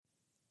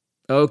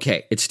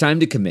Okay, it's time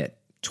to commit.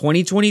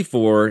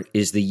 2024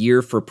 is the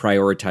year for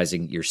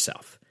prioritizing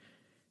yourself.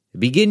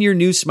 Begin your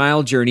new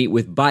smile journey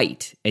with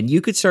Bite, and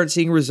you could start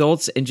seeing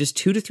results in just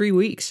 2 to 3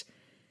 weeks.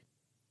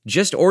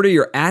 Just order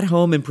your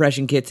at-home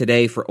impression kit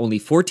today for only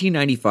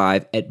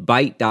 $14.95 at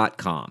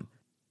Byte.com.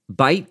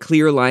 Bite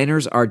clear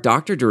liners are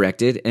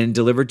doctor-directed and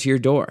delivered to your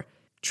door.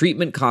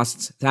 Treatment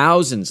costs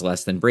thousands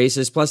less than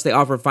braces, plus they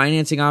offer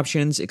financing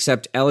options,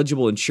 accept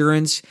eligible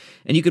insurance,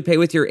 and you could pay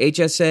with your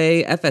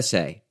HSA,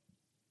 FSA.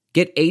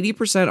 Get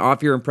 80%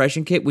 off your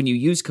impression kit when you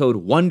use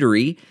code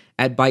WONDERY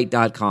at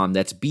Byte.com.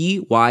 That's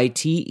BYTE.com.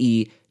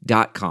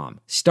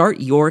 Start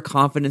your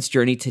confidence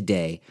journey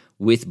today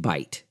with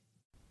Byte.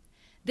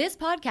 This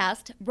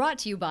podcast brought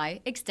to you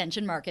by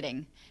Extension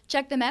Marketing.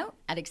 Check them out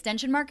at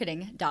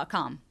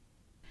extensionmarketing.com.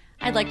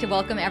 I'd like to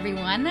welcome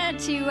everyone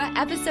to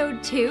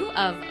episode 2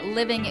 of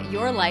Living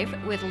Your Life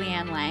with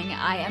Leanne Lang.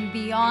 I am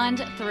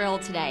beyond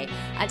thrilled today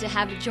to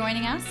have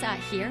joining us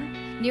here,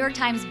 New York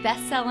Times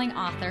best-selling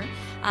author.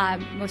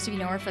 Most of you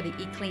know her for the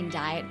Eat Clean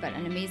diet, but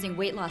an amazing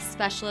weight loss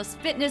specialist,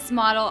 fitness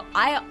model.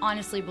 I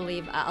honestly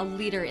believe a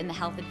leader in the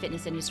health and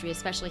fitness industry,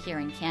 especially here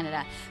in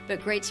Canada.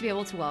 But great to be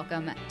able to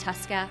welcome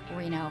Tosca,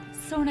 Reno.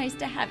 So nice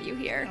to have you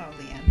here. Oh,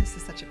 Leanne, this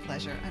is such a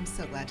pleasure. I'm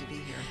so glad to be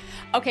here.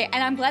 Okay,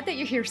 and I'm glad that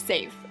you're here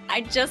safe.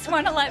 I just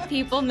want to let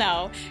people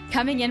know,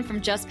 coming in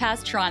from just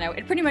past Toronto,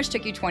 it pretty much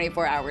took you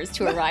 24 hours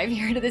to arrive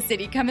here to the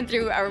city, coming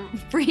through a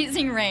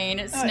freezing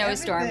rain,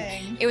 snowstorm.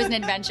 Everything. It was an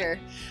adventure.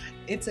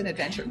 It's an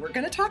adventure. We're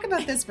going to talk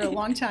about this for a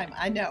long time.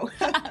 I know.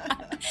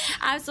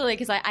 Absolutely,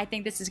 because I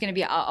think this is going to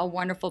be a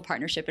wonderful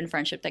partnership and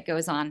friendship that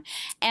goes on.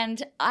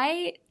 And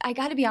I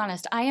got to be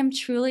honest, I am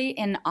truly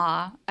in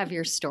awe of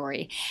your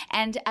story.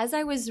 And as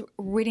I was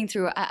reading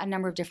through a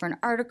number of different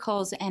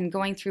articles and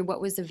going through what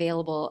was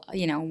available,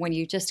 when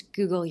you just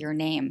Google your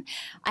name,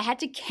 I had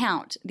to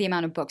count the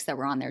amount of books that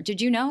were on there.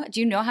 Did you know? Do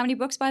you know how many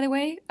books, by the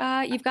way,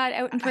 you've got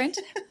out in print?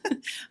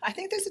 I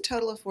think there's a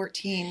total of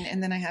 14,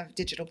 and then I have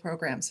digital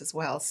programs as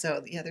well. So,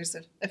 yeah, there's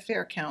a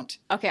fair count.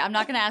 Okay, I'm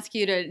not going to ask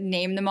you to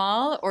name them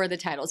all or the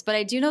titles, but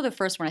I do know the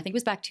first one. I think it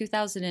was back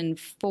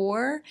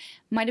 2004,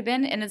 might have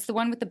been, and it's the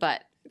one with the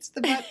butt. It's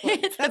the butt book.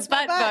 It's the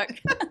butt book.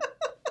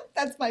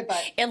 That's my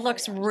butt. It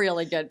looks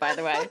really good, by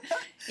the way.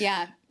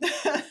 Yeah.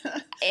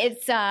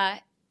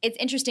 It's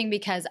interesting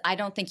because I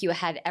don't think you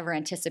had ever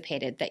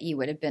anticipated that you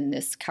would have been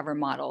this cover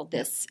model,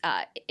 this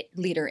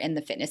leader in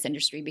the fitness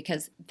industry,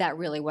 because that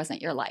really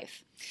wasn't your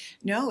life.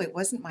 No, it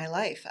wasn't my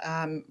life.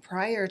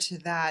 Prior to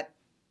that,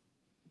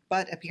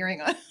 butt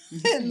appearing on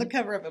in the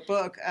cover of a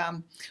book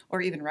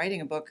or even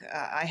writing a book,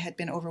 I had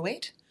been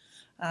overweight.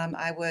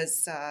 I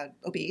was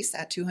obese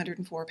at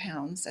 204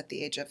 pounds at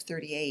the age of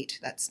 38.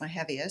 That's my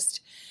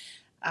heaviest.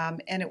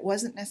 And it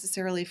wasn't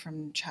necessarily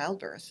from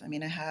childbirth. I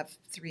mean, I have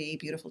 3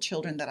 beautiful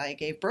children that I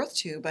gave birth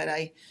to, but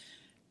it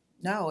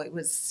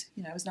was,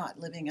 I was not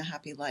living a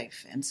happy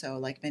life. And so,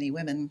 like many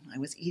women, I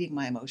was eating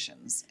my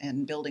emotions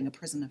and building a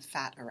prison of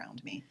fat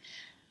around me.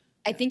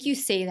 I think you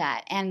say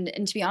that. And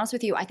to be honest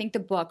with you, I think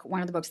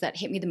one of the books that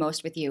hit me the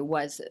most with you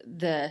was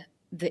the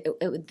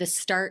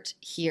Start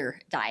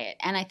Here diet.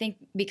 And I think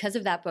because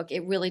of that book,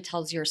 it really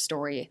tells your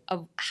story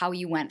of how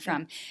you went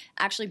from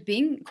actually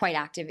being quite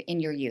active in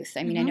your youth.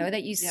 I mean, I know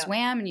that you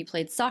swam and you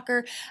played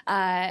soccer,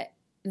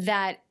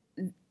 that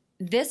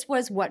this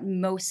was what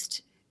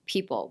most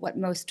people, what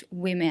most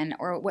women,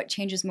 or what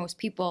changes most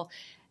people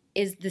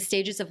is the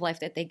stages of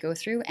life that they go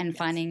through and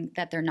finding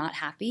that they're not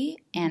happy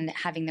and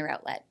having their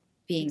outlet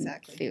being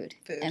food.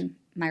 Am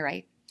I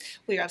right?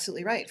 Well, you're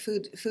absolutely right.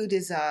 Food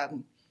is a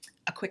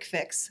quick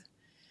fix.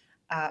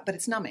 But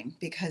it's numbing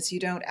because you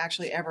don't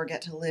actually ever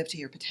get to live to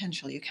your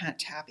potential. You can't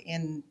tap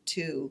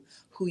into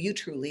who you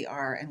truly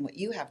are and what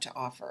you have to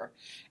offer.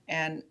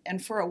 And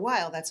for a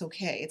while, that's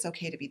okay. It's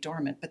okay to be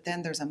dormant. But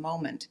then there's a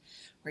moment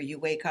where you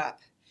wake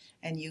up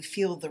and you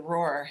feel the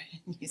roar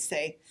and you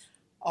say,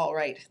 all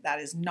right,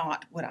 that is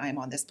not what I'm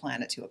on this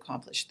planet to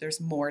accomplish.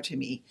 There's more to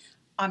me.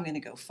 I'm going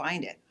to go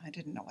find it. I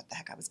didn't know what the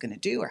heck I was going to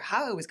do or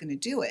how I was going to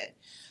do it.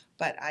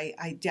 But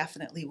I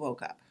definitely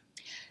woke up.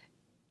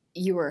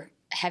 You were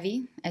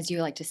heavy, as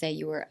you like to say,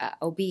 you were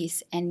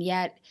obese, and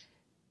yet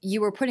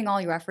you were putting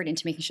all your effort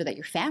into making sure that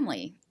your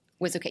family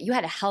was okay. You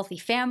had a healthy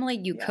family.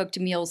 You cooked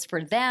meals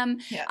for them.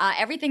 Yeah.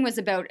 Everything was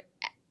about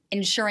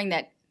ensuring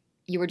that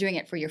you were doing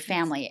it for your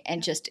family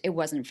and just it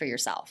wasn't for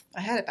yourself.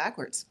 I had it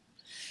backwards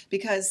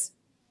because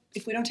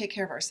if we don't take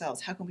care of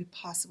ourselves, how can we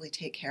possibly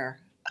take care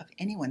of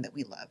anyone that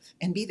we love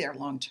and be there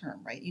long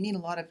term, right? You need a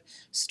lot of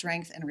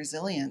strength and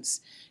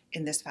resilience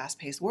in this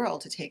fast-paced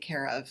world to take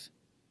care of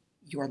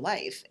your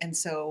life. And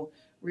so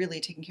really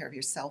taking care of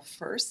yourself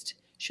first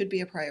should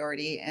be a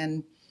priority.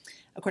 And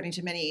according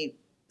to many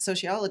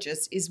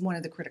sociologists is one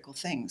of the critical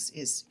things,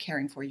 is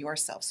caring for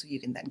yourself so you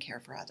can then care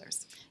for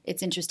others.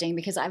 It's interesting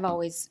because I've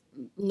always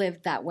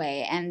lived that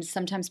way, and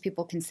sometimes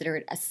people consider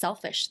it a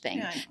selfish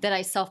thing, that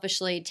I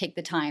selfishly take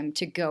the time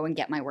to go and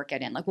get my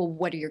workout in. Like, well,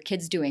 what are your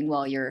kids doing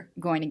while you're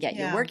going to get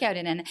your workout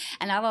in? And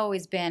I've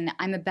always been,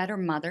 I'm a better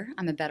mother,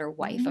 I'm a better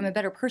wife, I'm a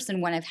better person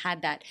when I've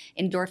had that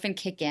endorphin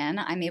kick in.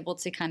 I'm able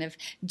to kind of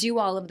do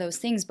all of those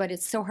things, but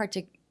it's so hard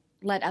to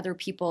let other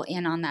people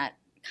in on that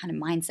kind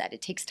of mindset.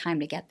 It takes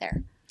time to get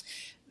there.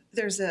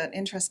 There's an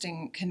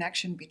interesting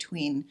connection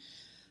between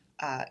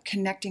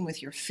connecting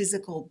with your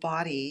physical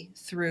body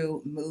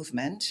through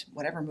movement,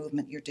 whatever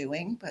movement you're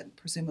doing, but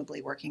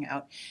presumably working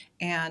out,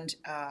 and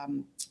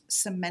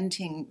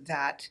cementing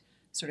that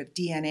sort of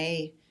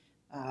DNA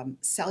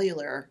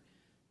cellular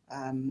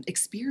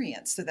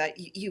experience, so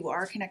that you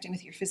are connecting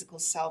with your physical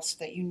self, so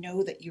that you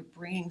know that you're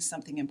bringing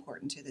something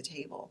important to the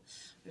table.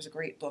 There's a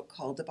great book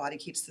called The Body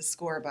Keeps the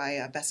Score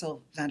by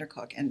Bessel van der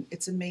Kolk, and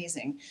it's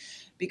amazing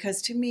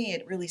because to me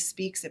it really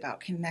speaks about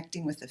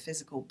connecting with the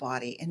physical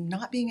body and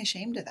not being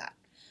ashamed of that,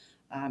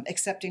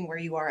 accepting where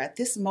you are at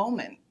this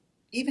moment.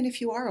 Even if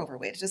you are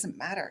overweight, it doesn't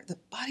matter. The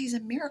body's a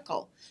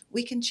miracle.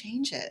 We can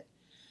change it.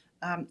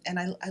 And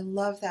I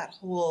love that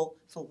whole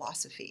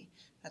philosophy.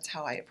 That's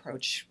how I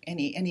approach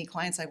any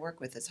clients I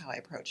work with. Is how I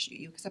approach you.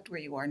 You accept where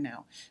you are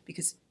now,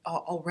 because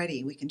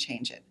already we can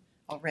change it.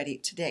 Already,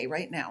 today,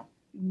 right now.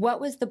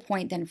 What was the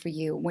point then for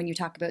you when you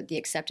talk about the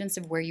acceptance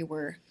of where you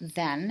were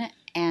then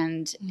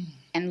and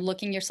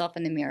looking yourself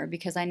in the mirror?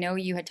 Because I know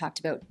you had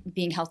talked about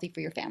being healthy for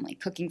your family,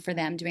 cooking for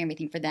them, doing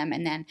everything for them,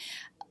 and then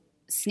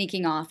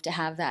sneaking off to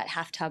have that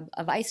half tub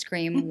of ice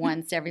cream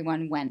once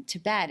everyone went to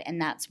bed,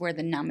 and that's where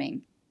the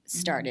numbing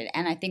started.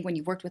 And I think when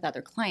you worked with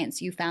other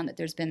clients, you found that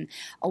there's been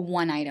a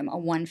one item, a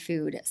one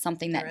food,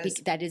 something that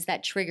that is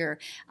that trigger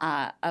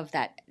of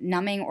that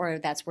numbing, or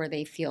that's where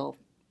they feel,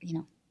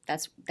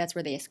 that's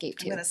where they escape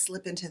to. I'm going to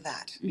slip into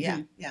that.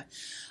 Yeah.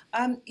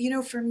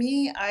 For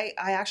me, I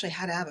actually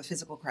had to have a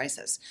physical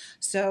crisis.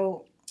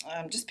 So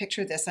just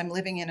picture this. I'm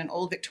living in an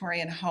old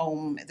Victorian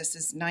home. This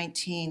is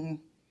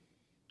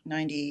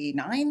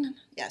 1999.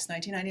 Yes,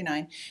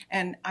 1999.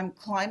 And I'm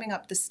climbing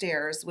up the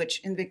stairs,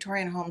 which in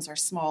Victorian homes are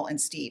small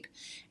and steep.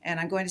 And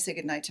I'm going to say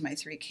goodnight to my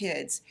 3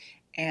 kids.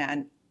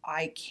 And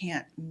I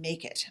can't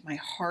make it. My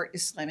heart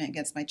is slamming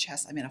against my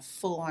chest. I'm in a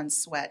full-on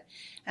sweat.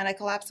 And I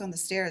collapse on the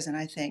stairs and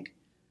I think,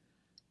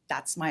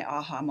 that's my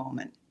aha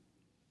moment.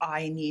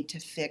 I need to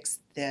fix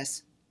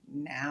this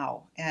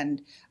now.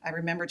 And I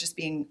remember just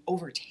being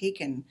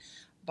overtaken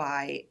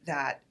by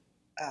that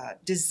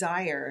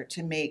desire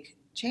to make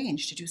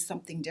change, to do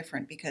something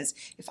different, because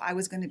if I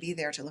was going to be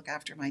there to look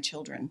after my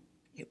children,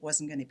 it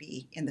wasn't going to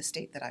be in the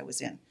state that I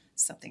was in.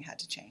 Something had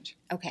to change.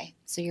 Okay,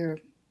 so you're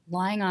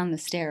lying on the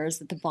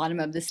stairs, at the bottom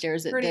of the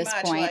stairs at this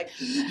point.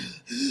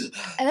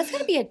 And that's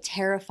going to be a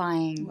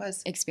terrifying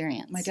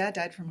experience. My dad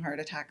died from a heart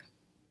attack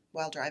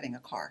while driving a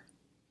car.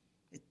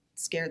 It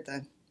scared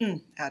the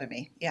out of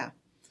me, yeah.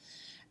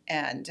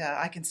 And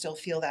I can still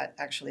feel that,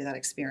 actually, that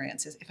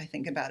experience. If I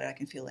think about it, I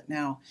can feel it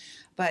now.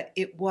 But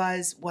it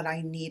was what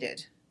I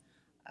needed.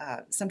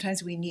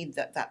 Sometimes we need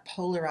that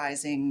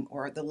polarizing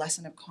or the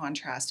lesson of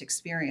contrast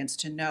experience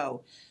to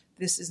know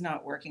this is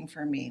not working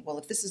for me. Well,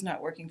 if this is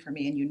not working for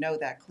me and you know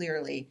that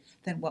clearly,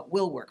 then what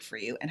will work for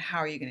you and how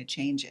are you going to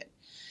change it?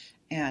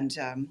 And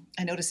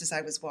I noticed as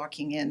I was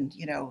walking in,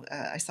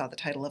 I saw the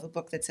title of a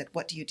book that said,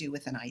 "What do you do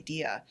with an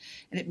idea?"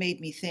 And it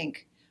made me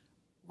think,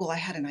 well, I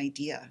had an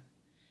idea.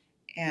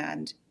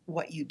 And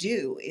what you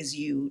do is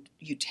you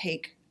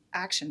take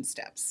action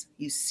steps.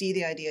 You see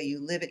the idea, you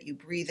live it, you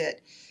breathe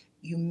it,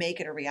 you make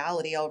it a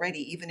reality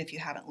already, even if you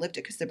haven't lived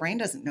it, because the brain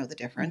doesn't know the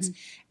difference,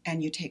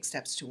 and you take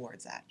steps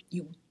towards that.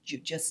 You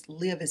just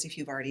live as if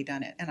you've already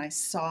done it. And I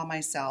saw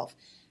myself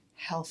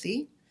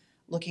healthy,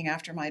 looking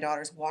after my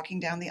daughters, walking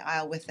down the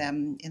aisle with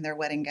them in their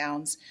wedding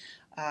gowns,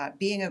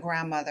 being a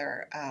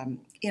grandmother,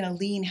 in a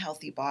lean,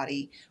 healthy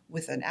body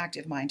with an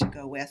active mind to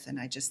go with. And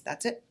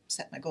that's it,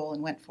 set my goal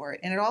and went for it.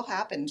 And it all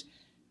happened.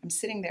 I'm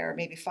sitting there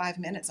maybe 5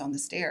 minutes on the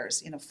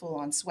stairs in a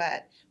full-on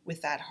sweat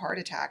with that heart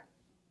attack.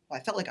 Well,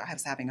 I felt like I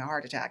was having a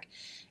heart attack.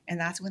 And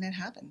that's when it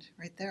happened,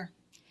 right there.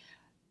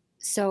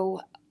 So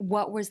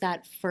what was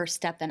that first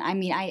step then? I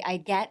mean, I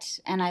get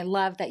and I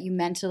love that you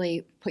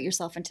mentally put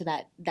yourself into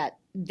that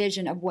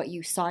vision of what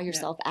you saw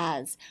yourself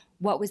as.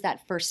 What was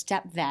that first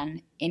step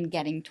then in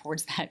getting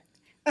towards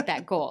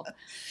that goal?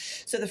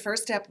 So the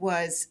first step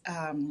was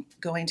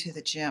going to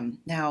the gym.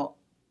 Now,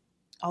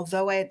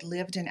 although I had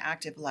lived an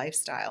active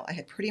lifestyle, I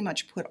had pretty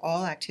much put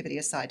all activity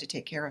aside to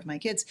take care of my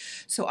kids.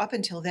 So up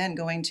until then,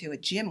 going to a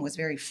gym was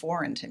very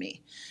foreign to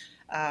me.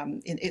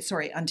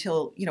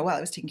 Until, while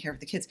I was taking care of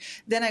the kids.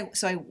 Then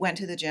I went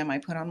to the gym. I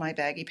put on my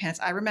baggy pants.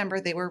 I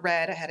remember they were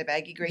red. I had a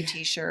baggy gray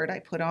t-shirt. I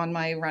put on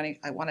my running.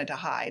 I wanted to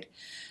hide.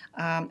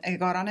 I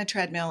got on a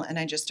treadmill and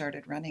I just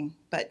started running.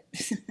 But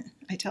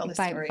I tell this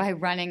story. By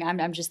running,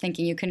 I'm just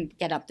thinking you couldn't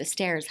get up the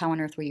stairs. How on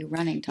earth were you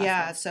running, Tosca?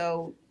 Yeah,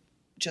 so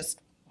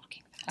just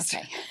walking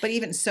Okay. But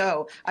even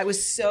so, I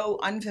was so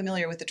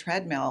unfamiliar with the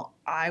treadmill.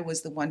 I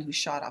was the one who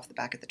shot off the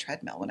back of the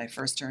treadmill when I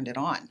first turned it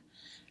on,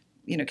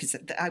 because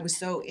I was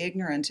so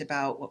ignorant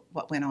about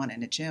what went on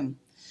in a gym.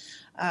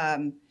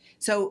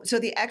 So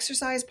the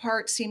exercise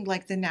part seemed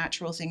like the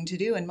natural thing to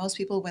do. And most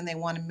people, when they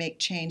want to make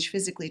change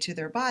physically to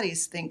their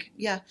bodies, think,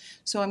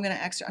 so I'm going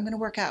to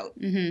work out.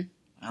 Mm-hmm.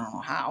 I don't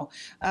know how,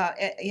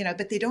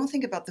 but they don't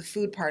think about the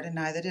food part, and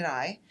neither did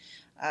I.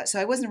 So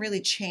I wasn't really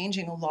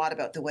changing a lot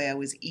about the way I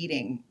was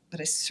eating, but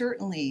I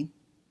certainly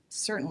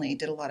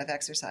did a lot of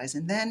exercise.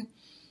 And then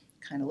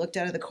kind of looked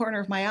out of the corner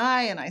of my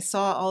eye and I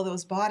saw all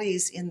those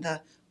bodies in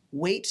the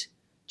weight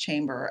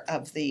chamber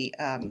of the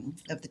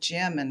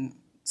gym and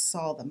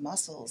saw the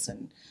muscles.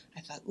 And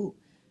I thought, ooh,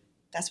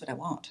 that's what I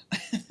want.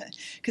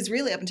 Because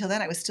really up until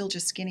then I was still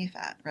just skinny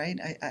fat, right?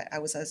 I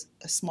was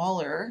a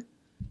smaller,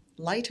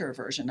 lighter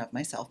version of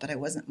myself, but I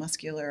wasn't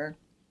muscular.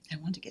 I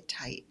wanted to get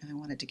tight and I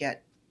wanted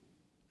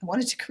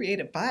to create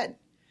a butt.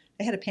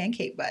 I had a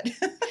pancake butt.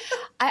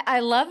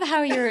 I love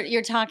how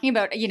you're talking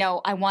about,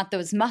 I want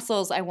those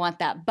muscles, I want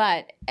that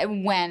butt,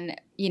 when,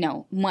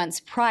 months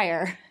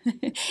prior,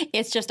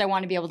 it's just I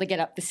want to be able to get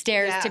up the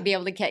stairs to be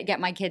able to get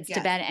my kids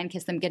to bed and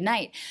kiss them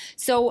goodnight.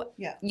 So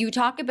you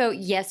talk about,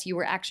 yes, you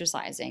were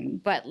exercising,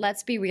 but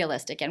let's be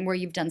realistic, and where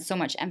you've done so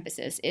much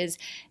emphasis is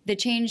the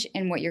change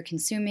in what you're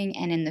consuming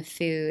and in the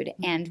food.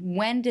 And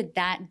when did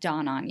that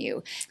dawn on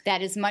you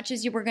that as much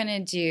as you were going to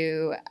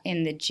do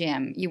in the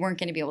gym, you weren't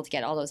going to be able to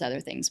get all those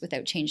other things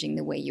without changing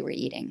the way you were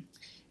eating?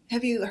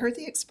 Have you heard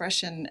the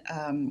expression,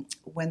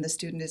 when the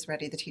student is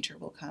ready, the teacher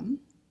will come?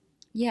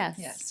 Yes.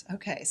 Yes.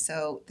 Okay.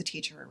 So the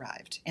teacher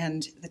arrived,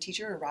 and the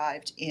teacher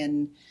arrived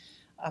in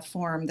a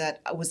form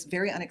that was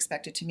very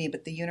unexpected to me,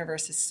 but the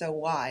universe is so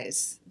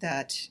wise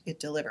that it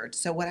delivered.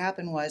 So what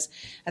happened was,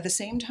 at the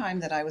same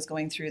time that I was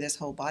going through this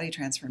whole body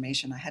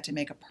transformation, I had to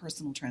make a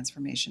personal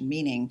transformation,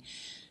 meaning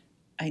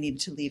I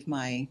needed to leave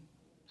my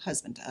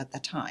husband at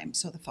that time,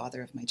 so the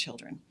father of my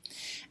children.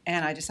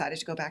 And I decided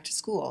to go back to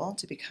school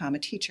to become a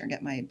teacher and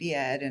get my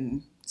B.Ed.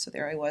 And so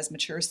there I was,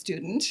 mature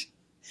student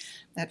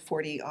at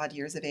 40 odd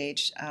years of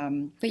age.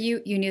 But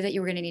you knew that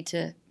you were going to need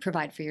to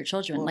provide for your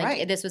children. Well,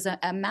 right. This was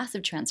a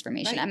massive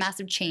transformation, a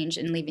massive change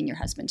in leaving your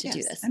husband to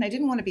do this. And I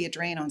didn't want to be a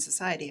drain on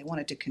society. I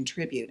wanted to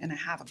contribute, and I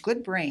have a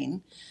good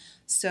brain.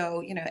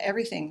 So,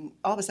 everything,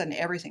 all of a sudden,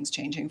 everything's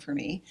changing for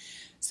me.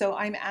 So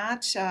I'm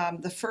at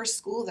the first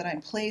school that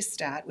I'm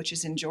placed at, which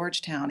is in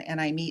Georgetown,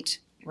 and I meet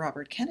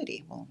Robert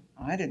Kennedy. Well,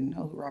 I didn't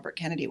know who Robert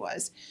Kennedy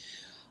was,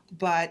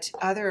 but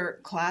other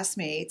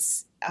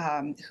classmates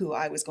who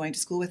I was going to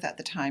school with at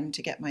the time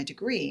to get my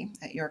degree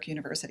at York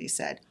University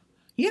said,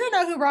 "You don't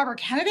know who Robert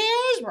Kennedy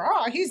is?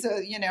 Oh, he's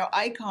a,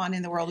 icon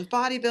in the world of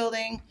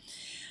bodybuilding."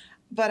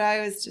 But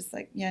I was just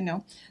like,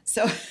 no.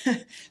 So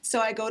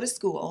I go to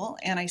school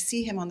and I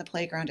see him on the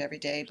playground every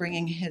day,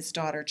 bringing his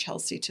daughter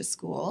Chelsea to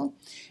school.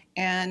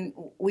 And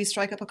we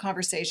strike up a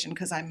conversation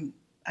because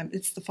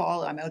it's the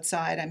fall, I'm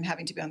outside, I'm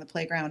having to be on the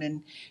playground.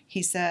 And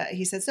he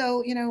said,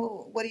 "So,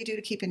 what do you do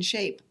to keep in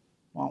shape?"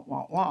 Wah,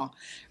 wah, wah,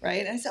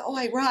 right? And I said, "Oh,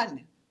 I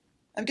run.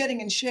 I'm getting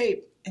in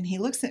shape." And he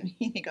looks at me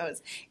and he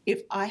goes,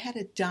 "If I had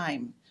a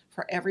dime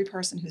for every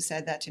person who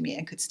said that to me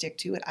and could stick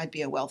to it, I'd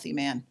be a wealthy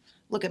man.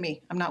 Look at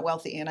me, I'm not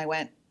wealthy." And I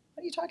went,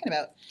 "What are you talking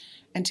about?"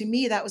 And to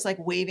me, that was like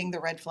waving the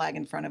red flag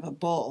in front of a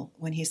bull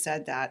when he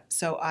said that.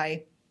 So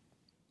I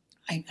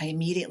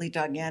immediately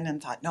dug in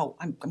and thought, no,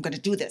 I'm going to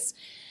do this.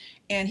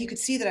 And he could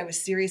see that I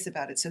was serious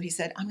about it. So he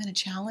said, "I'm going to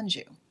challenge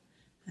you."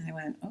 And I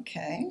went,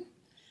 okay.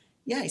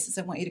 Yeah, he says,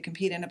 "I want you to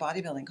compete in a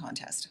bodybuilding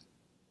contest."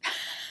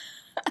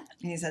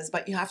 And he says,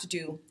 "But you have to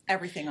do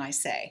everything I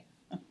say."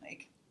 I'm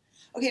like,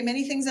 okay,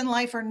 many things in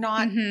life are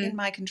not in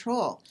my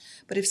control.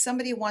 But if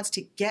somebody wants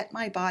to get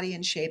my body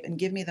in shape and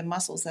give me the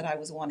muscles that I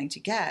was wanting to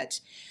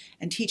get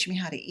and teach me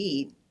how to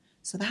eat,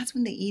 so that's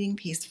when the eating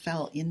piece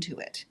fell into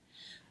it.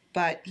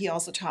 But he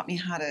also taught me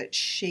how to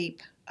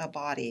shape a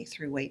body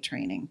through weight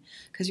training,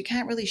 because you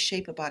can't really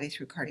shape a body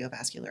through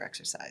cardiovascular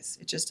exercise.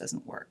 It just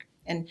doesn't work.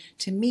 And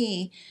to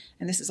me,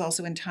 and this is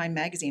also in Time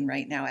magazine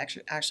right now,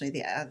 actually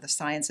the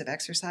science of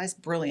exercise,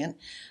 brilliant.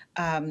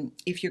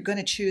 If you're going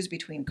to choose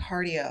between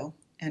cardio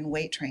and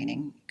weight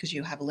training, because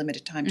you have a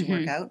limited time to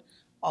work out,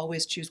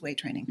 always choose weight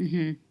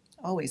training.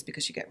 Always,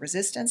 because you get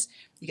resistance,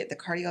 you get the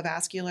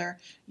cardiovascular,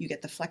 you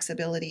get the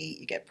flexibility,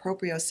 you get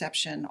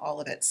proprioception, all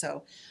of it.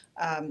 So,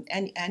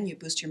 and you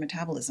boost your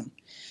metabolism.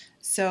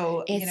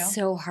 So it's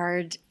so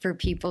hard for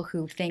people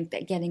who think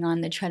that getting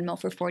on the treadmill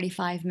for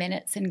 45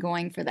 minutes and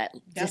going for that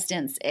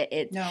distance,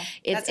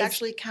 that's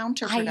actually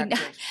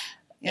counterproductive.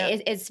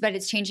 But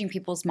it's changing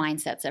people's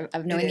mindsets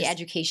of knowing the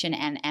education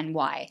and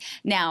why.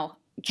 Now,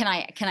 can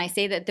I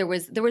say that there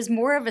was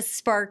more of a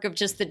spark of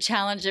just the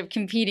challenge of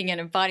competing in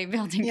a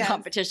bodybuilding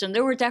competition?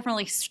 There were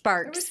definitely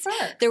sparks.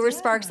 There were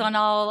sparks on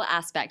all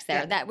aspects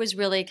there. That was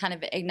really kind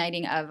of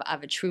igniting of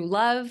a true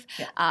love,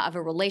 of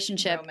a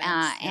relationship,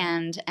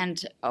 and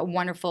a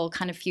wonderful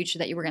kind of future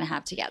that you were going to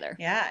have together.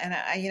 Yeah, and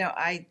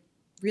I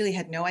really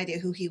had no idea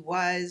who he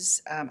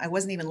was. I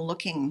wasn't even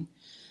looking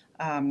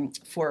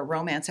for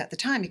romance at the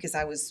time, because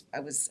I was,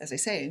 as I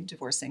say,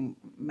 divorcing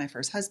my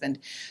first husband.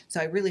 So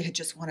I really had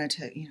just wanted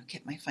to,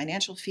 get my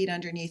financial feet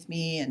underneath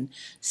me and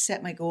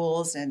set my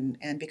goals and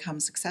become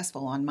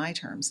successful on my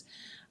terms.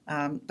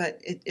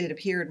 But it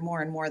appeared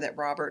more and more that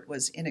Robert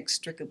was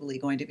inextricably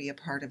going to be a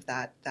part of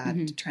that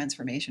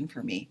transformation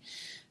for me.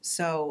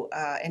 So,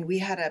 and we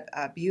had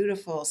a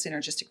beautiful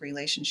synergistic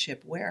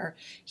relationship where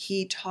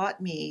he taught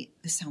me,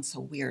 this sounds so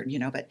weird,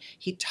 but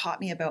he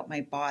taught me about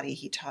my body.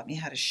 He taught me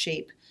how to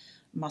shape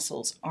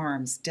muscles,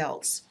 arms,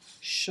 delts,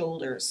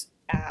 shoulders,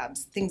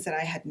 abs, things that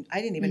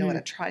I didn't even know what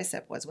a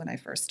tricep was when I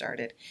first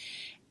started.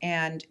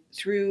 And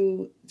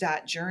through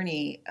that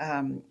journey,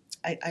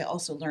 I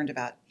also learned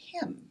about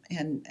him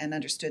and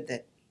understood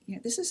that,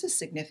 this is a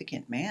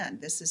significant man.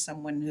 This is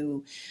someone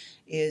who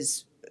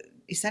is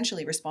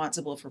essentially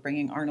responsible for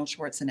bringing Arnold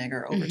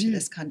Schwarzenegger over to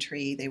this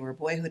country. They were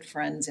boyhood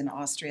friends in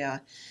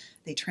Austria.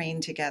 They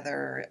trained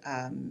together.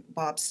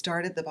 Bob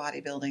started the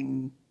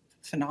bodybuilding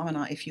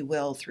phenomena, if you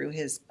will, through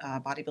his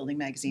bodybuilding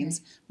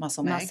magazines,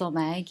 Muscle Mag. Muscle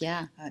Mag,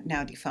 yeah.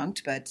 Now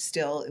defunct, but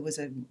still, it was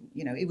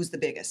it was the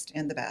biggest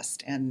and the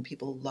best, and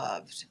people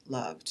loved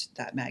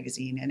that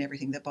magazine and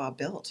everything that Bob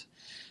built.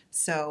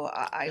 So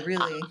I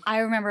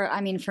remember,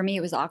 for me,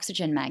 it was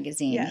Oxygen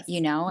magazine, yes.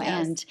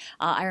 And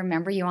I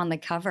remember you on the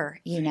cover,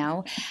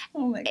 Oh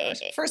my gosh.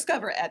 First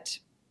cover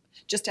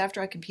just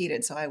after I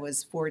competed. So I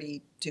was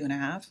 42 and a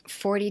half.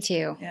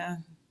 42. Yeah.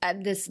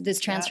 This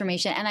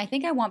transformation. And I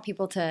think I want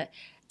people to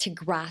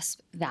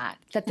grasp that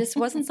this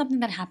wasn't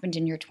something that happened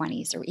in your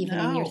 20s or even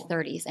in your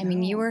 30s. I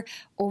mean, you were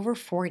over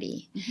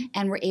 40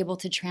 and were able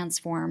to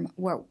transform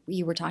what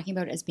you were talking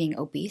about as being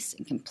obese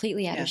and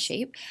completely out of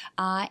shape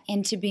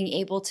into being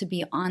able to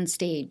be on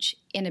stage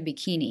in a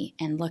bikini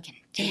and looking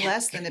in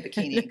less than a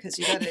bikini, because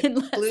you got to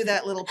glue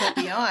that little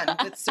puppy on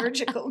with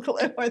surgical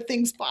glue or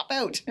things pop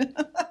out.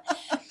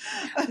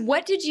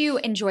 What did you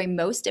enjoy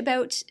most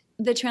about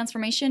the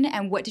transformation,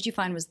 and what did you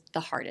find was the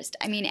hardest?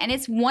 And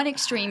it's one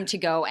extreme to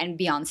go and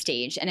be on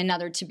stage, and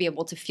another to be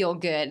able to feel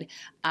good,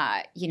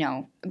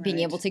 being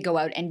able to go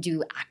out and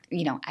do,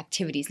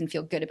 activities and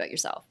feel good about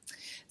yourself.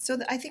 So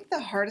I think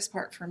the hardest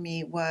part for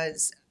me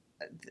was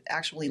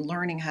actually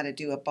learning how to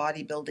do a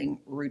bodybuilding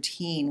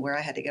routine where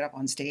I had to get up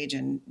on stage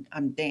and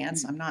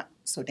dance. I'm not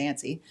so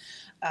dancy,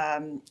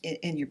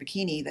 in your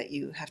bikini that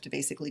you have to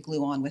basically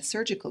glue on with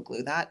surgical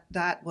glue.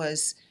 That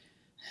was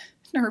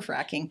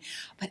nerve-wracking.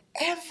 But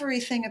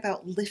everything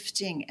about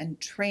lifting and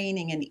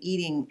training and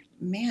eating,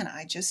 man,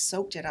 I just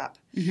soaked it up.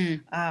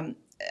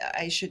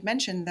 I should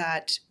mention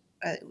that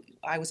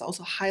I was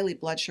also highly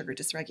blood sugar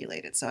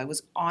dysregulated. So I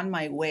was on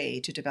my way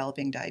to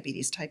developing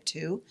diabetes type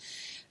 2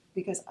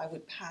 because I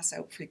would pass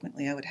out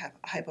frequently. I would have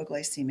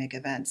hypoglycemic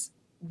events.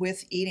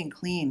 With eating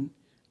clean,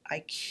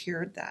 I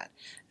cured that.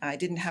 I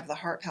didn't have the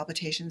heart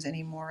palpitations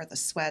anymore, the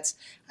sweats.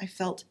 I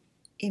felt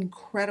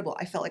incredible.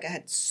 I felt like I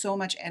had so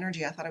much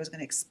energy. I thought I was going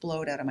to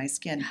explode out of my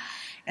skin.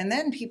 And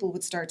then people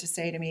would start to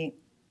say to me,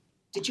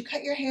 did you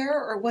cut your hair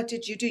or what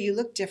did you do? You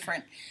look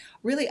different.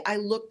 Really, I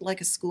looked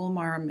like a school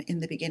marm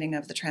in the beginning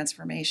of the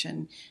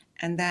transformation.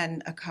 And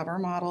then a cover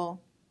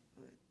model,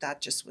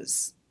 that just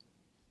was,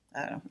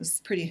 I don't know, it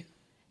was pretty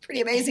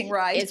amazing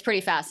ride. It's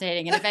pretty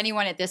fascinating. And if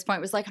anyone at this point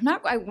was like,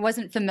 I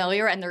wasn't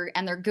familiar, and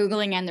they're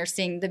Googling and they're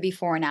seeing the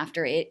before and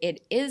after,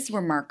 it is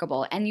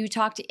remarkable. And you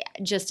talked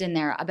just in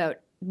there about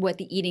what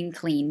the eating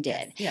clean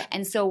did. Yeah.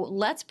 And so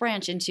let's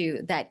branch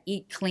into that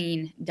eat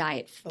clean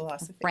diet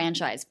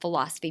franchise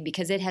philosophy,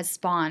 because it has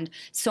spawned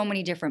so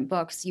many different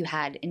books. You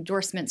had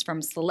endorsements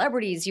from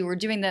celebrities. You were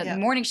doing the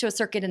morning show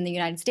circuit in the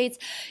United States.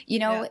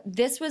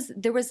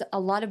 There was a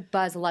lot of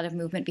buzz, a lot of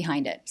movement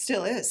behind it.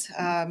 Still is.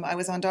 I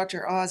was on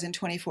Dr. Oz in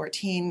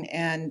 2014,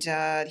 and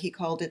he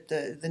called it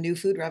the new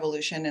food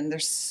revolution. And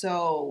there's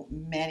so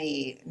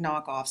many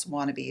knockoffs,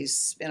 wannabes,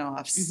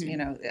 spin-offs.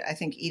 I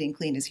think eating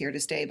clean is here to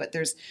stay, but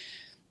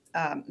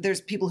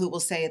there's people who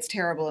will say it's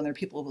terrible, and there are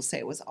people who will say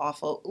it was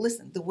awful.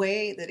 Listen, the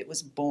way that it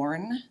was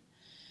born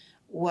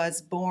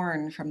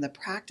from the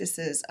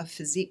practices of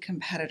physique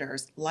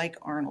competitors like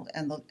Arnold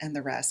and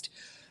the rest,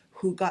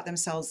 who got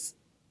themselves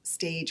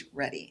stage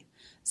ready.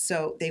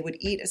 So they would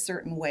eat a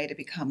certain way to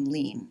become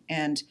lean.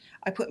 And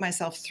I put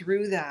myself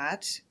through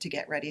that to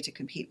get ready to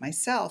compete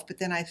myself. But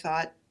then I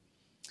thought,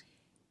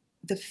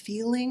 the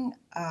feeling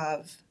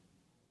of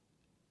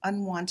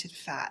unwanted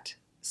fat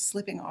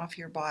slipping off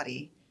your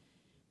body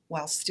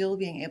while still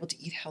being able to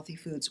eat healthy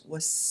foods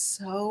was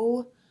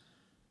so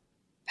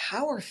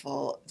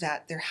powerful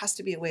that there has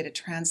to be a way to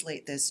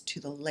translate this to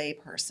the lay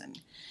person.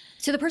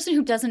 So the person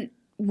who doesn't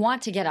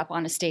want to get up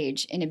on a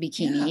stage in a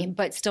bikini,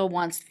 but still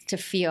wants to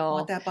feel...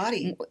 Want that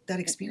body,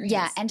 that experience.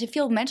 Yeah, and to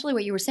feel mentally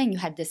what you were saying. You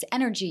had this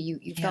energy.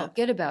 You felt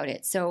good about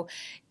it. So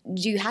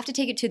do you have to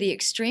take it to the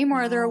extreme,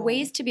 or are there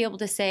ways to be able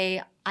to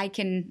say, I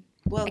can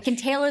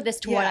tailor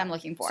this to what I'm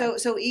looking for?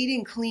 So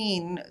Eating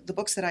Clean, the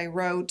books that I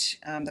wrote,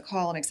 the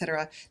column, et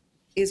cetera,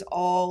 is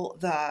all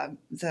the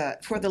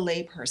for the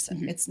lay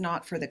person. It's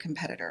not for the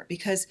competitor,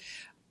 because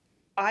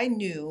I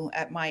knew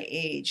at my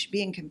age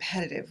being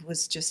competitive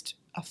was just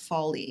a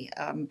folly.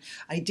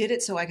 I did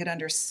it so I could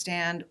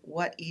understand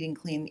what eating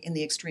clean in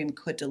the extreme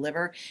could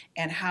deliver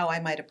and how I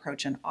might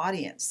approach an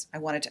audience. I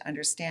wanted to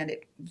understand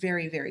it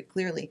very, very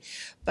clearly.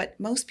 But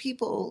most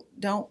people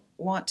don't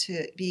want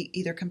to be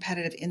either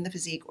competitive in the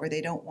physique, or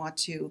they don't want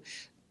to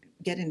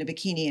get in a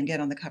bikini and get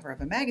on the cover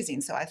of a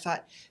magazine. So I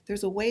thought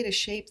there's a way to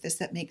shape this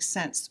that makes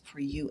sense for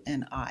you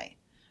and I,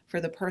 for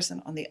the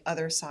person on the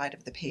other side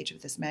of the page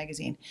of this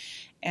magazine.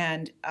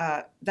 And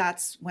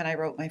that's when I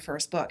wrote my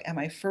first book. And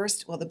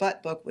the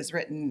Butt book was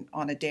written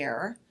on a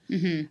dare.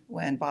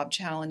 When Bob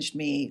challenged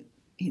me,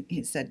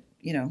 he said,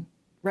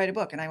 write a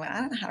book. And I went,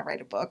 I don't know how to write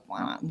a book.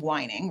 Well, I'm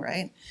whining,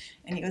 right?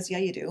 And he goes, yeah,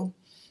 you do.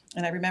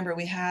 And I remember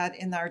we had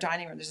in our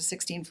dining room, there's a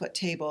 16-foot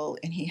table,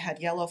 and he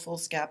had yellow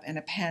foolscap and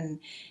a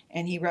pen.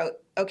 And he wrote,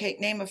 okay,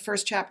 name of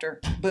first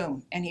chapter,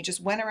 boom. And he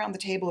just went around the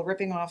table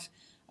ripping off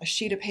a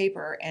sheet of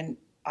paper and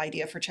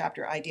idea for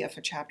chapter, idea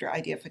for chapter,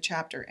 idea for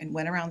chapter, and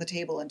went around the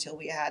table until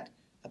we had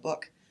a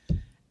book.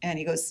 And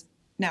he goes,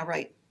 now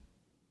write.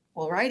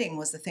 Well, writing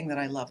was the thing that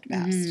I loved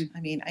best. I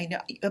mean, I know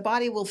the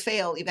body will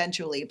fail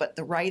eventually, but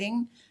the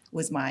writing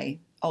was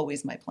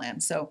always my plan.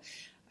 So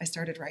I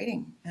started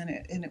writing, and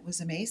it was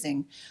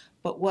amazing.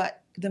 But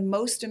what the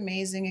most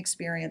amazing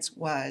experience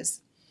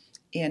was,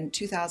 in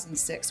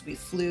 2006, we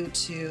flew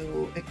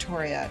to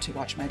Victoria to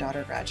watch my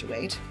daughter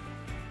graduate.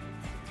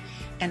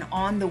 And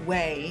on the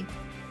way,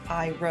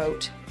 I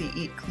wrote the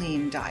Eat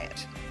Clean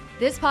diet.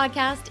 This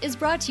podcast is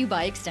brought to you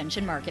by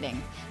Extension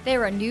Marketing. They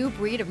are a new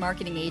breed of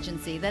marketing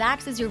agency that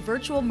acts as your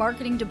virtual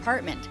marketing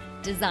department,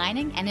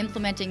 designing and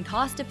implementing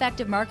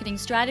cost-effective marketing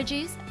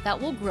strategies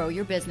that will grow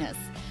your business.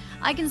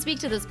 I can speak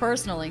to this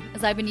personally,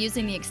 as I've been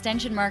using the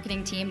Extension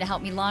Marketing team to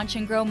help me launch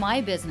and grow my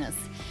business.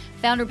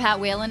 Founder Pat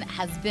Whalen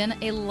has been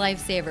a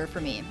lifesaver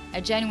for me, a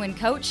genuine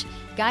coach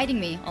guiding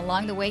me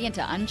along the way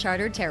into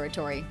uncharted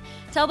territory.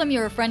 Tell them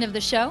you're a friend of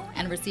the show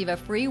and receive a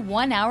free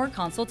 1-hour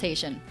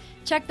consultation.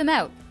 Check them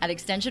out at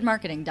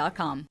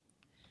extensionmarketing.com.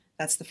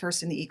 That's the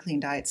first in the Eat Clean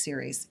Diet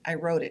series. I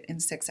wrote it in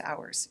 6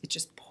 hours. It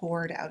just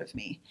poured out of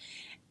me.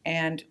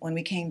 And when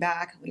we came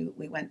back,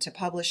 we went to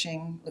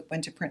publishing,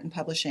 went to print and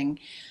publishing.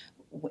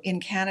 In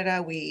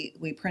Canada,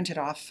 we printed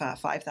off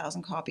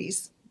 5,000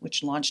 copies,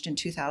 which launched in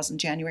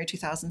January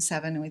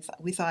 2007. And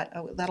we thought,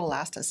 oh, that'll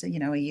last us, a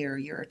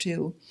year or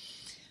two.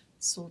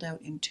 Sold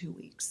out in 2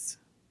 weeks.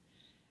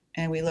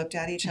 And we looked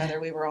at each other.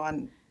 We were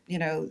on,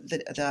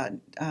 the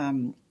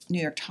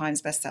New York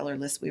Times bestseller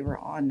list. We were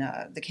on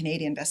the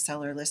Canadian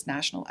bestseller list.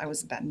 I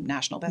was a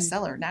national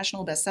bestseller.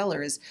 National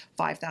bestseller is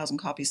 5,000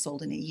 copies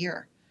sold in a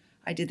year.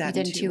 I did that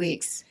in 2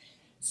 weeks.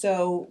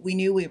 So we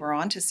knew we were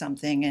onto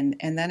something,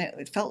 and then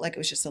it felt like it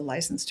was just a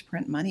license to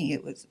print money.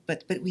 It was,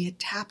 but we had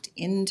tapped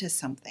into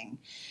something.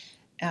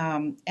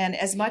 And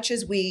as much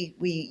as we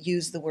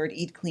use the word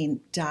Eat Clean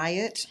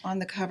diet on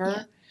the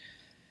cover,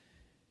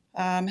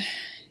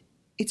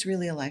 it's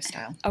really a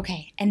lifestyle.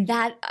 Okay. And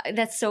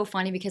that's so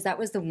funny, because that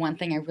was the one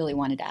thing I really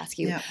wanted to ask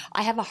you. Yeah.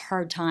 I have a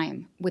hard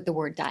time with the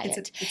word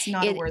diet. It's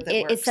not a word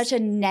that works. It's such a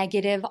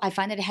negative, I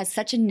find that it has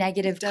such a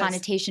negative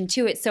connotation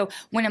to it. So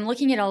when I'm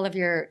looking at all of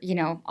your,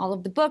 all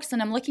of the books,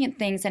 and I'm looking at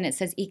things and it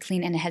says Eat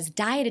Clean and it has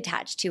diet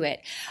attached to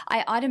it,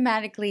 I'm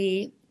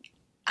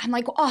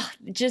like, oh,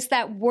 just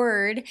that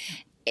word,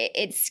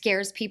 it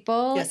scares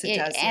people. Yes, it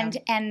does.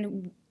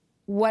 And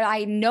what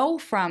I know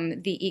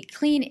from the Eat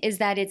Clean is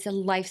that it's a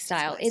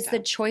lifestyle. It's the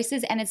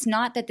choices, and it's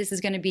not that this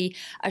is going to be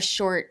a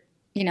short,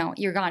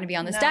 you're going to be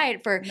on this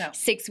diet for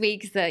 6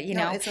 weeks. It's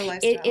a lifestyle.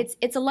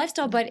 It's a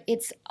lifestyle, but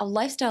it's a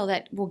lifestyle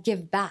that will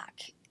give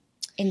back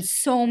in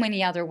so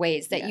many other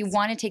ways that you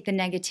want to take the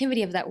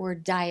negativity of that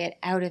word diet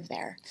out of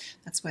there.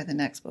 That's why the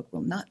next book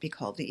will not be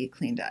called The Eat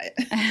Clean Diet.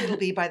 It'll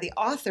be by the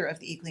author of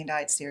the Eat Clean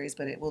Diet series,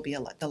 but it will be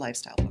the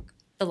lifestyle book.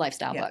 The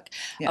lifestyle book.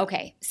 Yeah.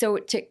 Okay. So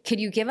could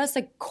you give us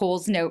a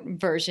Cole's Note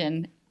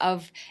version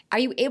of, are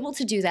you able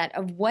to do that,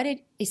 of what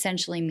it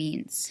essentially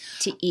means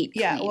to eat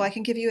clean? Yeah, well, I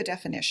can give you a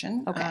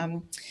definition. Okay.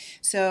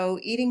 So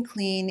eating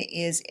clean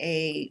is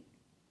a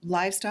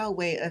lifestyle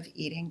way of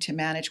eating to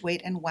manage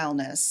weight and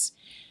wellness.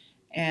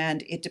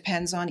 And it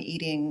depends on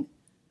eating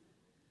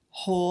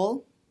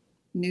whole,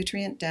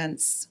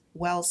 nutrient-dense,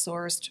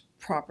 well-sourced,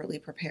 properly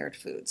prepared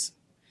foods.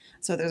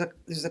 So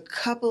there's a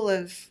couple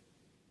of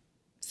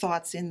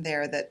thoughts in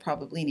there that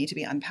probably need to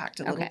be unpacked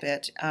a little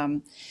bit.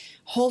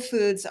 Whole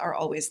foods are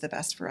always the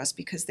best for us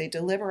because they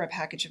deliver a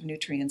package of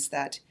nutrients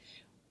that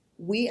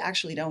we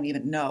actually don't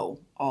even know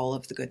all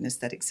of the goodness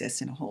that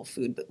exists in a whole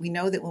food. But we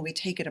know that when we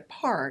take it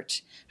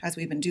apart, as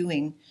we've been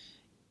doing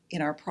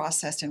in our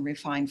processed and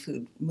refined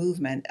food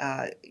movement,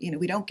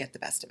 we don't get the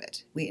best of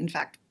it.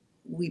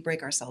 We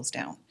break ourselves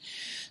down.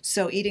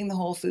 So eating the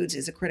whole foods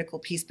is a critical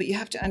piece, but you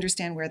have to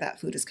understand where that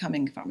food is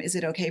coming from. Is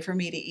it okay for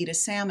me to eat a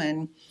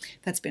salmon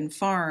that's been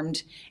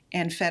farmed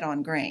and fed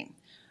on grain?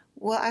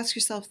 Well, ask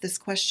yourself this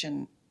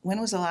question. When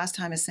was the last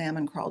time a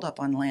salmon crawled up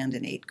on land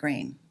and ate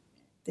grain?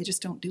 They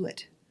just don't do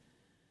it.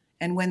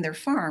 And when they're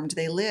farmed,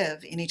 they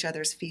live in each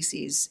other's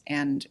feces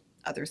and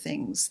other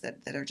things that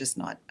are just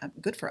not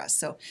good for us.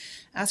 So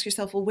ask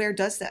yourself, well, where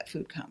does that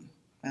food come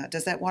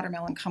Does that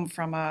watermelon come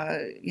from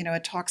a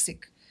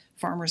toxic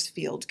farmer's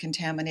field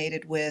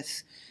contaminated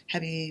with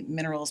heavy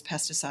minerals,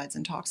 pesticides,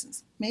 and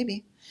toxins?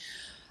 Maybe.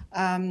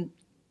 And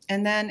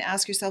then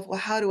ask yourself, well,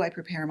 how do I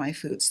prepare my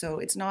food? So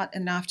it's not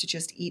enough to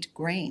just eat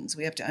grains.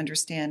 We have to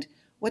understand,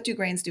 what do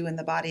grains do in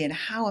the body, and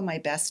how am I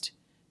best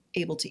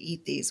able to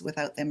eat these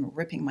without them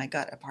ripping my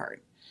gut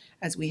apart,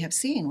 as we have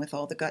seen with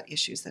all the gut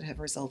issues that have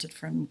resulted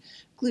from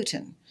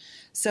gluten.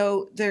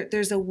 So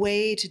there's a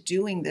way to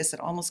doing this that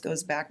almost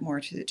goes back more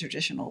to the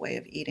traditional way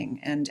of eating.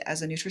 And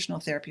as a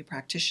nutritional therapy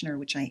practitioner,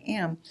 which I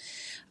am,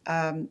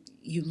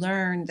 you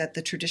learn that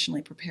the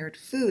traditionally prepared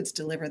foods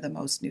deliver the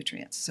most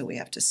nutrients. So we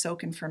have to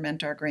soak and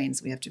ferment our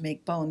grains. We have to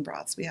make bone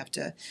broths. We have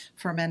to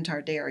ferment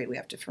our dairy. We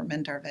have to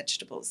ferment our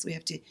vegetables. We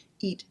have to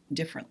eat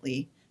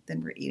differently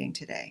than we're eating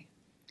today.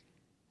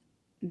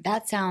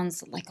 That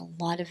sounds like a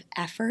lot of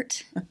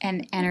effort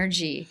and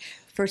energy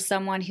for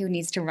someone who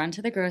needs to run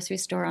to the grocery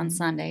store on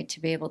Sunday to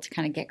be able to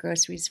kind of get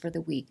groceries for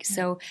the week.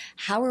 So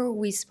how are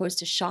we supposed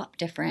to shop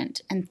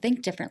different and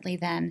think differently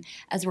then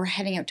as we're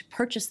heading out to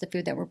purchase the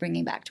food that we're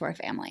bringing back to our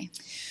family?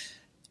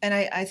 And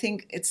I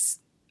think it's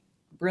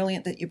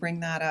brilliant that you bring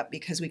that up,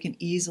 because we can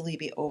easily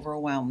be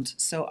overwhelmed.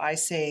 So I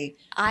say...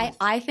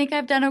 I think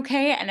I've done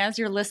okay. And as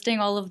you're listing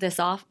all of this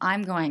off,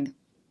 I'm going...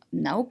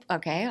 Nope.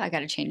 Okay. I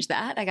got to change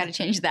that. I got to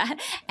change that.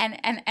 And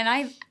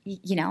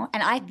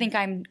I think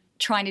I'm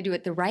trying to do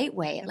it the right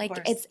way. Of like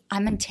course.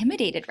 I'm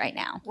intimidated right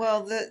now.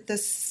 Well, the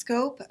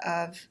scope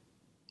of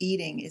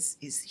eating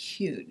is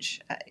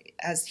huge.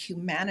 As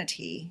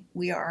humanity,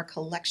 we are a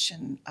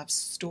collection of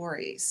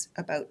stories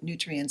about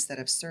nutrients that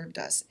have served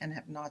us and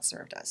have not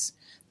served us.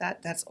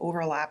 That's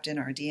overlapped in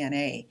our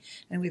DNA.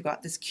 And we've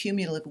got this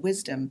cumulative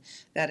wisdom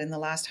that in the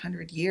last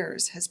 100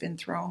 years has been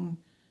thrown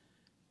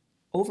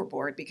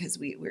overboard, because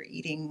we're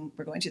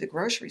going to the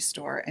grocery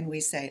store and we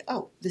say,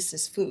 oh, this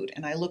is food.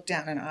 And I look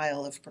down an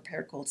aisle of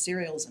prepared cold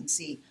cereals and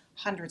see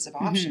hundreds of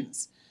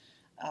options.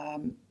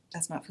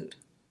 That's not food.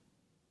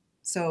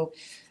 So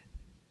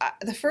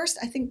the first,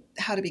 I think,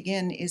 how to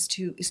begin is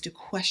to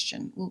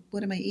question, well,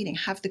 what am I eating?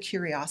 Have the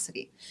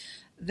curiosity.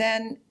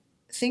 Then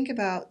think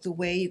about the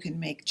way you can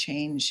make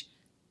change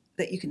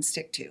that you can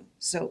stick to.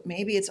 So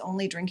maybe it's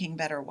only drinking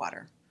better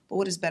water. But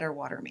what does better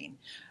water mean?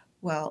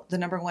 Well, the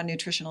number one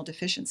nutritional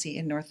deficiency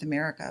in North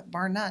America,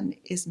 bar none,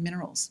 is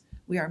minerals.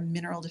 We are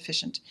mineral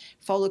deficient,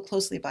 followed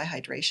closely by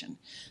hydration.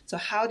 So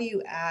how do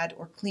you add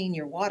or clean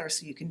your water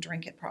so you can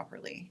drink it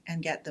properly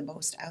and get the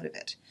most out of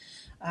it?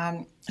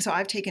 So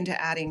I've taken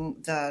to adding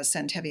the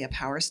Centevia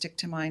Power Stick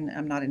to mine.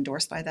 I'm not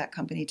endorsed by that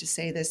company to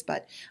say this,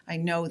 but I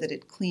know that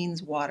it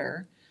cleans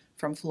water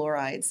from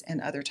fluorides and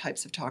other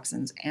types of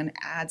toxins and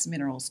adds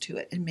minerals to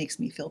it. It makes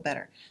me feel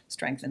better,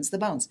 strengthens the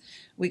bones.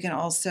 We can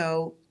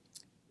also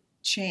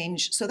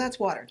change. So that's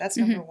water. That's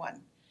number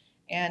one.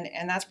 And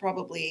that's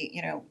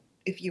probably,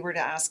 if you were to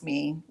ask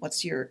me,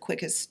 what's your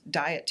quickest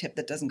diet tip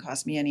that doesn't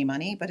cost me any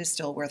money, but is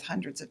still worth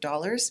hundreds of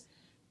dollars?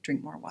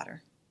 Drink more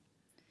water.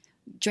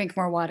 Drink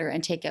more water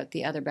and take out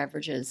the other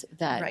beverages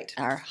that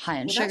are high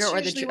in sugar, or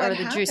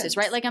the juices,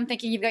 right? Like I'm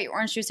thinking you've got your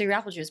orange juice or your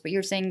apple juice, but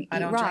you're saying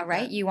eat raw,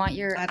 right? You want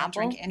your apple? I don't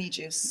drink any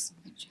juice.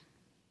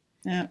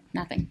 Yeah.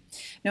 Nothing.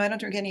 No, I don't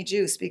drink any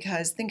juice,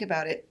 because think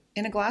about it.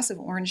 In a glass of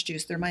orange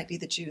juice, there might be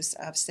the juice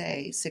of,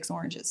 say, 6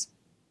 oranges,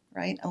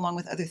 right? Along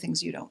with other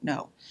things you don't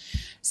know.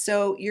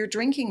 So you're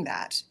drinking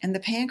that, and the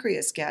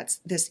pancreas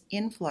gets this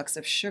influx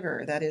of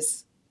sugar that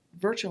is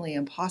virtually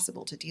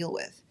impossible to deal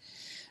with.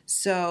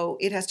 So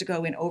it has to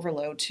go in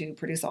overload to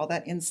produce all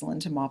that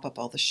insulin to mop up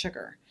all the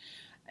sugar.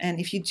 And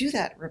if you do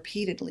that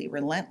repeatedly,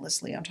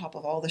 relentlessly, on top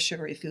of all the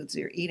sugary foods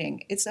you're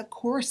eating, it's of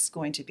course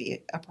going to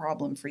be a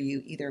problem for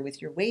you, either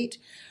with your weight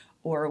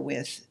or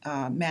with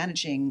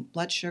managing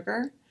blood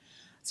sugar.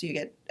 So you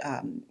get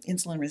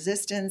insulin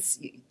resistance.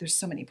 There's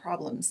so many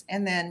problems.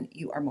 And then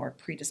you are more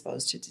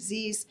predisposed to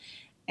disease.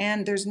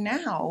 And there's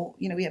now,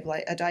 we have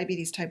like a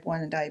diabetes type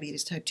 1 and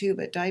diabetes type 2,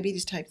 but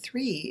diabetes type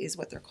 3 is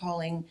what they're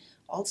calling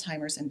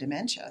Alzheimer's and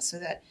dementia. So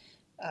that,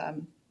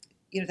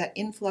 that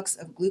influx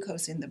of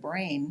glucose in the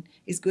brain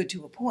is good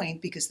to a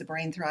point, because the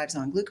brain thrives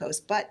on glucose.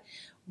 But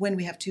when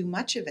we have too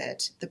much of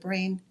it, the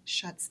brain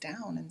shuts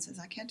down and says,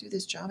 I can't do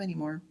this job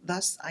anymore.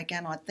 Thus, I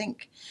cannot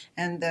think.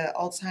 And the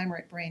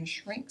Alzheimer brain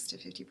shrinks to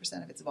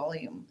 50% of its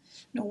volume.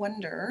 No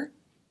wonder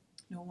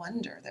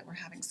that we're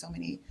having so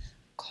many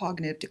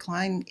cognitive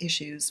decline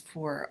issues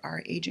for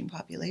our aging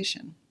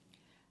population.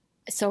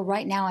 So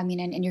right now, and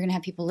you're going to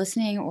have people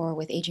listening or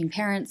with aging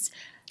parents,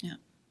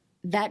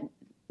 that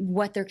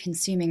what they're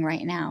consuming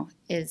right now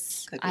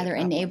is either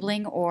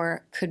enabling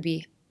or could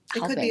be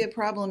helping. It could be a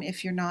problem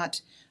if you're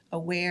not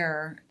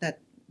aware that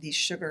these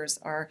sugars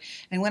are,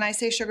 and when I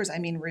say sugars, I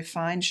mean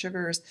refined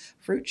sugars,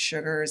 fruit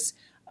sugars,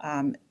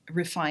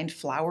 refined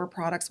flour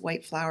products,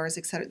 white flours,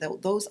 etc.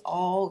 Those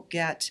all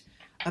get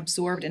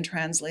absorbed and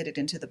translated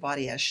into the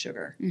body as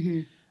sugar.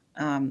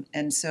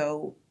 And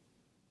so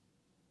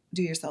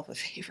do yourself a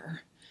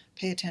favor.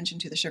 Pay attention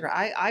to the sugar.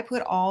 I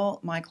put all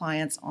my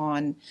clients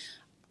on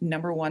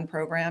number one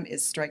program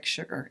is Strike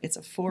Sugar. It's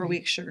a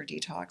 4-week sugar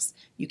detox.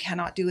 You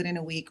cannot do it in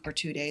a week or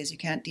 2 days. You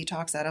can't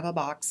detox out of a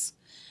box.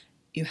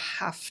 You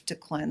have to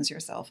cleanse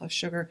yourself of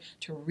sugar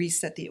to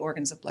reset the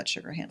organs of blood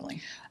sugar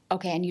handling.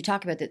 Okay, and you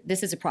talk about that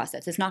this is a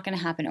process. It's not going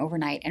to happen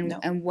overnight. And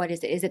and what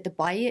is it? Is it the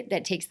body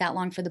that takes that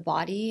long for the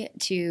body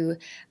to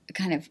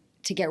kind of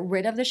to get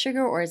rid of the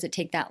sugar, or does it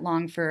take that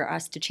long for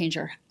us to change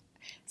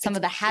some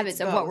of the habits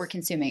of what we're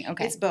consuming?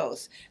 Okay. It's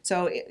both.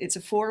 So it's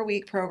a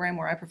 4-week program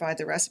where I provide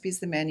the recipes,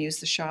 the menus,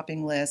 the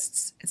shopping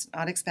lists. It's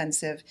not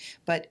expensive,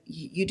 but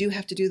you do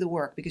have to do the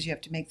work because you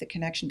have to make the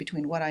connection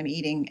between what I'm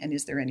eating and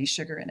is there any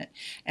sugar in it.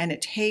 And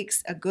it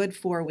takes a good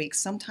 4 weeks,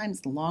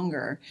 sometimes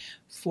longer,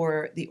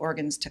 for the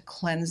organs to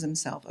cleanse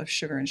themselves of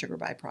sugar and sugar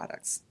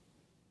byproducts.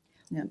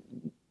 Yeah.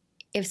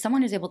 If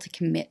someone is able to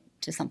commit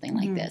to something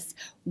like this,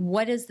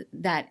 what is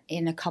that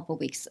in a couple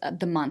weeks,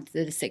 the month,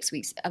 the 6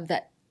 weeks of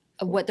that?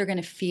 What they're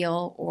going to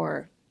feel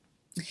or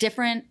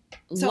different,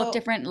 look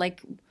different?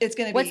 Like, it's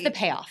going to what's the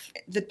payoff?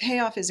 The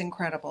payoff is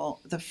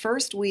incredible. The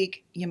first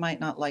week, you might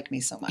not like me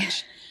so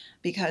much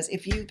because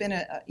if you've been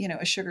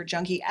a sugar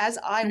junkie, as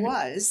I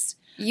was.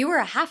 You were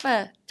half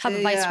a tub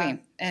of ice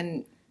cream.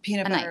 And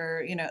peanut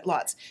butter,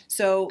 lots.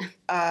 So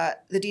the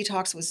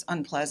detox was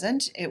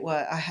unpleasant.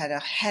 I had a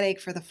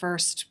headache for the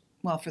first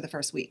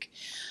week.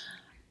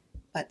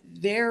 But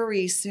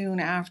very soon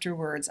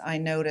afterwards, I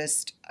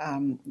noticed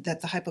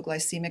that the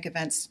hypoglycemic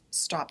events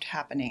stopped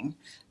happening,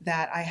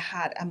 that I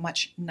had a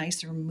much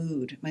nicer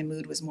mood. My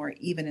mood was more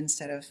even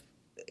instead of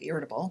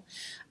irritable.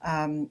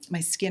 My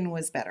skin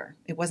was better.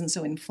 It wasn't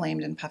so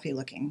inflamed and puffy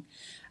looking.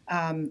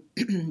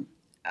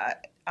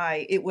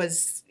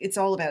 It's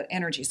all about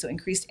energy. So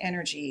increased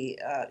energy,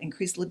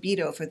 increased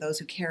libido for those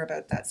who care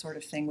about that sort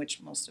of thing,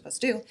 which most of us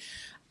do.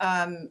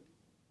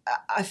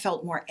 I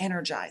felt more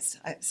energized.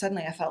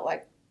 Suddenly I felt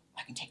like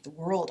I can take the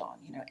world on.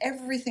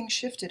 Everything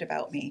shifted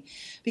about me,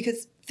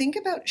 because think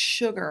about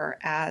sugar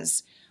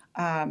as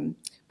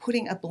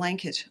putting a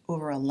blanket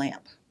over a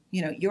lamp.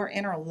 Your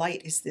inner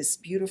light is this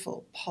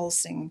beautiful,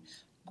 pulsing,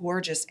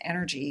 gorgeous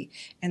energy.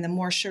 And the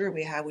more sugar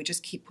we have, we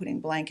just keep putting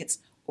blankets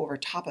over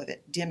top of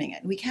it, dimming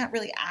it. We can't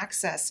really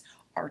access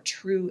our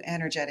true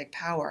energetic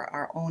power,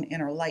 our own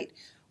inner light,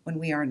 when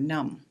we are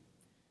numb.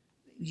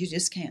 You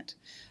just can't.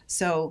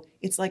 So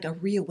it's like a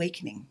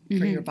reawakening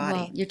for your body.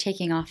 Well, you're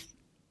taking off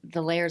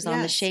the layers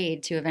on the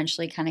shade to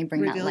eventually kind of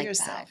bring reveal that light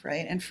yourself, back.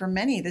 Right? And for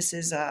many, this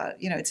is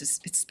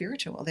it's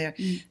spiritual.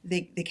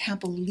 They can't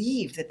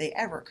believe that they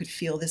ever could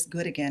feel this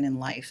good again in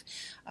life.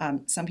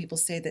 Some people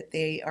say that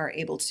they are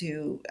able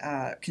to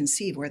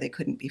conceive where they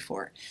couldn't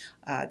before.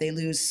 They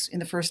lose in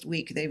the first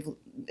week.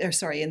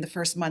 In the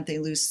first month, they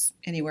lose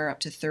anywhere up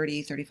to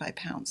 30, 35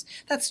 pounds.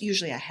 That's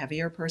usually a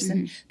heavier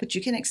person, but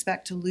you can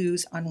expect to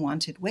lose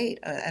unwanted weight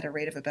at a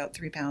rate of about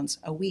 3 pounds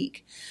a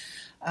week.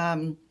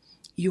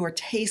 Your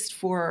taste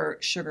for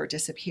sugar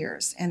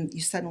disappears, and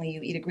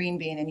you eat a green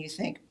bean and you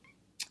think,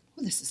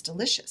 oh, this is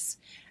delicious.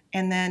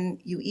 And then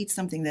you eat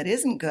something that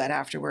isn't good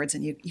afterwards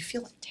and you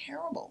feel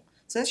terrible.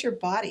 So that's your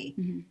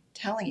body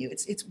telling you.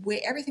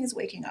 Everything is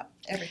waking up,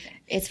 everything.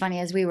 It's funny,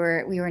 as we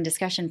were in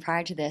discussion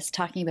prior to this,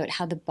 talking about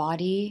how the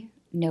body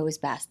knows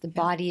best. The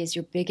body is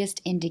your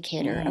biggest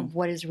indicator of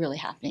what is really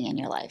happening in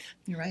your life.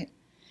 You're right.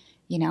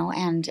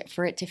 And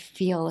for it to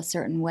feel a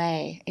certain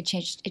way, it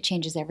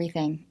changes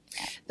everything.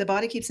 The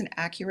body keeps an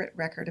accurate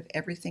record of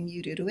everything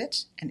you do to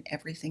it and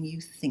everything you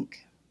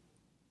think.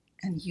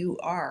 And you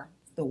are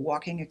the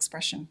walking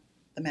expression,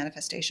 the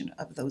manifestation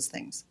of those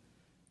things.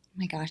 Oh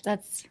my gosh,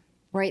 that's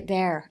right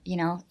there.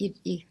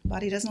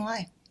 Body doesn't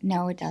lie.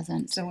 No, it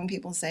doesn't. So when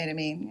people say to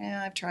me,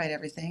 yeah, I've tried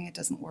everything, it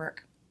doesn't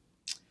work.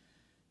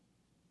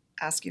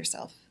 Ask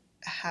yourself,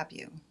 have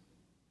you?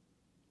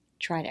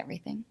 Tried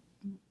everything.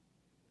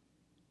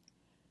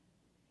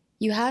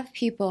 You have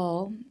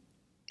people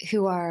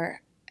who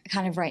are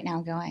kind of right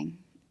now going,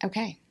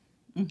 okay,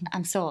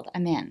 I'm sold,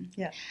 I'm in.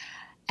 Yeah.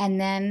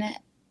 And then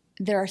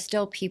there are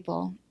still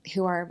people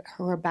who are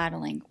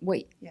battling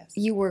what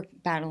you were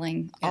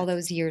battling all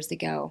those years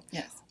ago.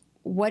 Yes.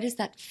 What is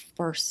that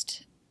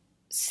first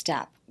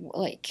step?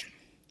 Like,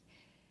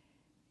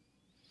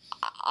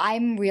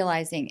 I'm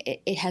realizing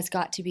it has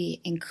got to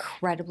be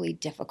incredibly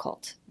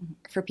difficult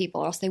for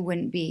people, or else they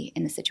wouldn't be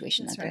in the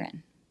situation that they're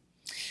in.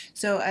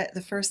 So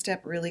the first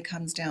step really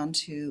comes down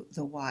to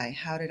the why.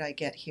 How did I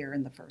get here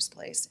in the first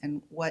place?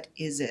 And what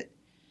is it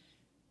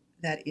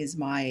that is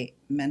my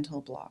mental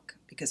block?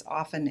 Because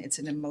often it's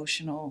an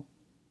emotional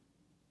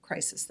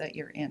crisis that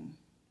you're in.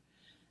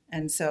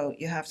 And so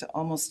you have to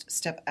almost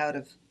step out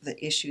of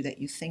the issue that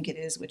you think it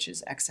is, which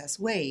is excess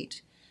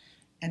weight,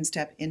 and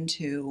step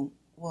into,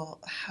 well,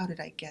 how did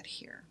I get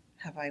here?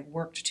 Have I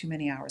worked too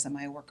many hours? Am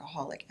I a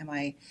workaholic? Am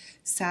I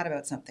sad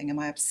about something? Am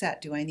I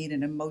upset? Do I need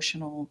an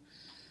emotional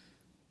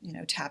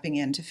tapping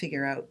in to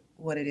figure out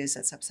what it is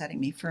that's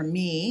upsetting me? For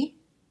me,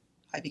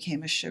 I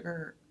became a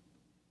sugar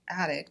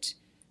addict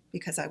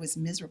because I was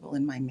miserable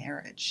in my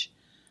marriage.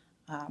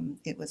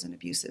 It was an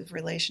abusive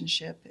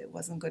relationship. It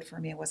wasn't good for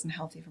me. It wasn't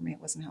healthy for me. It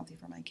wasn't healthy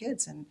for my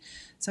kids. And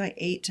so I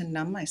ate to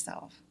numb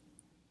myself.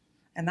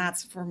 And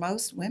that's, for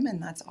most women,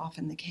 that's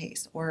often the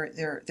case. Or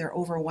they're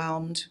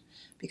overwhelmed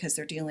because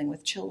they're dealing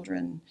with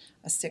children,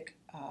 a sick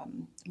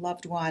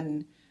loved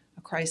one,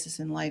 a crisis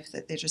in life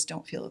that they just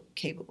don't feel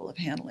capable of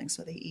handling,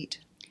 so they eat.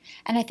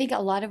 And I think a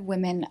lot of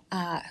women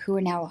who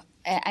are now,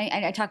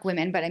 I talk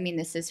women, but I mean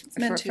this is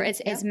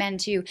it's men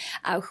too,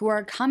 who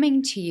are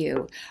coming to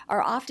you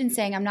are often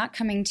saying, I'm not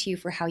coming to you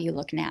for how you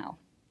look now.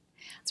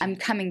 I'm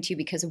coming to you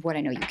because of what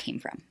I know you came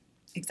from.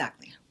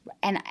 Exactly.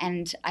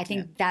 And I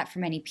think that for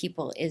many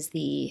people is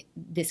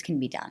this can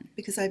be done.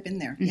 Because I've been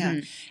there,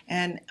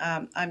 And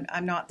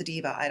I'm not the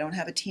diva. I don't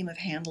have a team of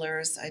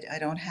handlers. I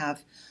don't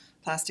have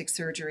plastic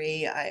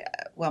surgery.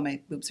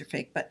 My boobs are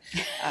fake, but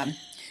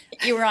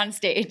you were on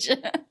stage.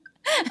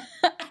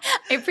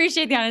 I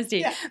appreciate the honesty.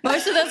 Yeah.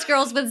 Most of those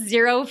girls with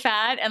zero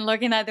fat and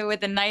looking at them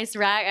with a nice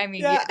rack, I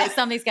mean,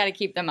 something's got to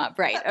keep them up.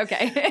 Right.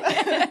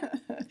 Okay.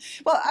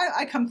 Well,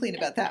 I come clean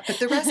about that. But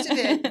the rest of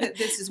it,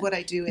 this is what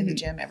I do in the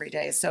gym every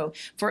day. So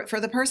for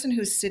the person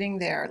who's sitting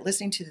there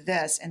listening to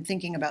this and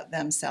thinking about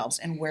themselves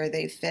and where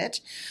they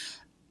fit,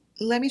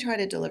 let me try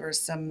to deliver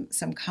some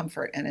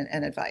comfort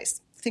and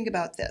advice. Think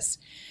about this.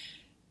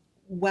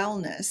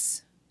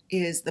 Wellness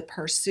is the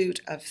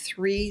pursuit of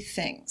three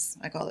things.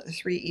 I call it the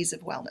 3 E's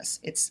of wellness.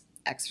 It's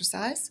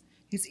exercise,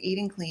 it's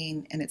eating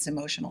clean, and it's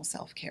emotional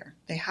self-care.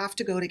 They have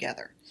to go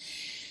together.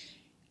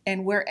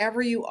 And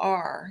wherever you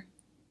are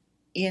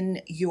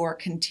in your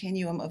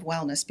continuum of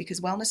wellness,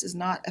 because wellness is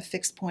not a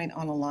fixed point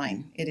on a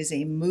line. It is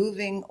a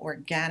moving,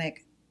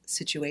 organic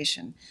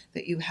situation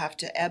that you have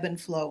to ebb and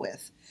flow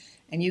with.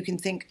 And you can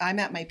think, I'm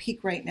at my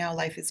peak right now,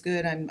 life is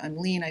good, I'm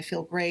lean, I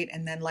feel great,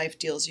 and then life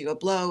deals you a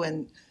blow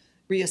and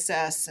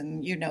reassess,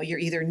 and you're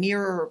either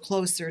nearer or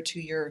closer to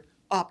your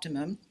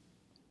optimum.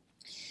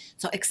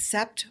 So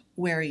accept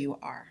where you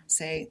are.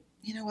 Say,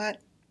 you know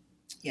what?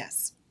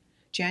 Yes,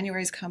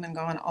 January's come and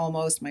gone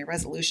almost. My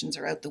resolutions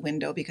are out the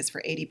window because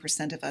for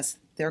 80% of us,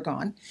 they're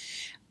gone.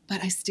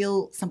 But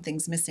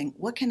something's missing.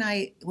 What can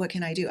I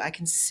do? I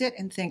can sit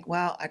and think,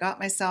 well, I got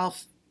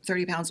myself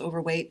 30 pounds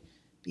overweight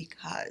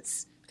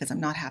because I'm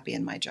not happy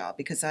in my job,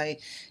 because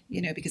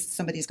because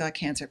somebody's got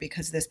cancer,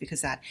 because this,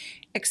 because that.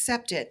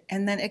 Accept it,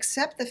 and then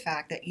accept the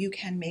fact that you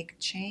can make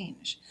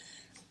change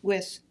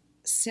with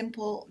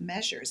simple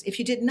measures. If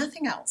you did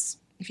nothing else,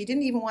 if you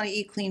didn't even want to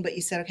eat clean, but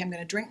you said, okay, I'm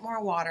going to drink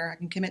more water, I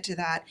can commit to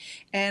that,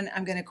 and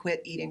I'm going to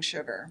quit eating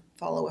sugar,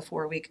 follow a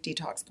 4-week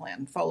detox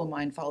plan, follow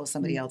mine, follow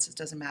somebody else's,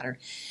 doesn't matter.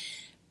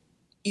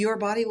 Your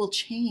body will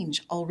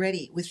change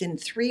already. Within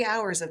 3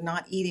 hours of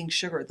not eating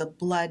sugar, the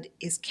blood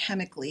is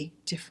chemically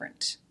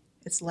different.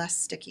 It's less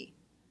sticky.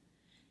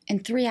 In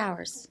 3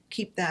 hours.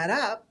 Keep that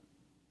up,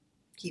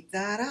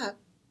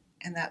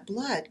 and that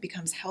blood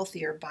becomes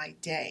healthier by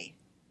day.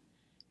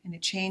 And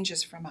it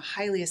changes from a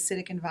highly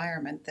acidic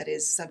environment that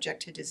is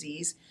subject to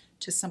disease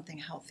to something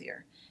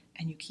healthier.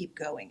 And you keep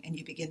going, and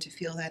you begin to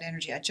feel that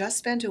energy. I just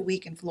spent a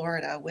week in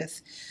Florida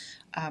with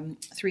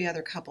 3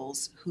 other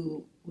couples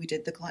who we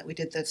did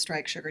the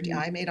strike sugar.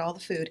 I made all the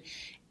food,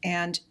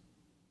 and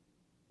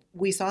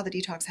we saw the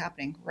detox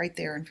happening right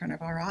there in front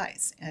of our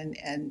eyes.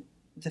 And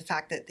the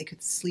fact that they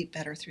could sleep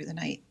better through the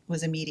night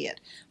was immediate,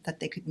 that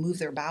they could move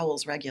their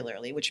bowels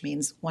regularly, which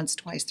means once,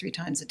 twice, 3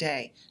 times a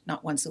day,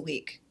 not once a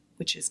week,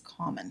 which is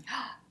common.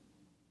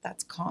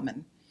 That's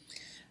common.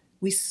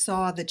 We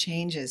saw the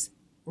changes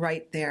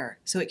right there.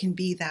 So it can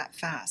be that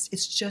fast.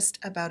 It's just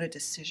about a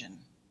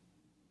decision.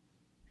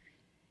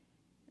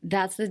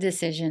 That's the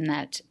decision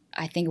that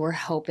I think we're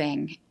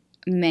hoping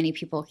many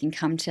people can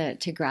come to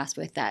grasp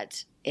with,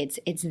 that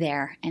it's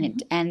there, and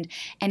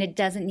it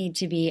doesn't need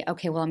to be,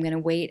 okay, well, I'm going to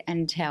wait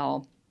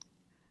until,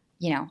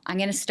 I'm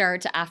going to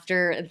start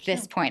after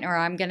this point, or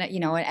I'm going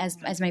to,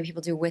 as many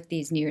people do with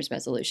these New Year's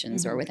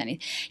resolutions or with any,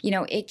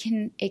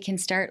 it can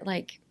start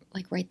like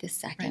right this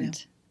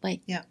second.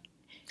 Right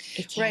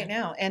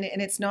now. And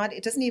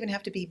it doesn't even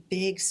have to be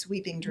big,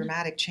 sweeping,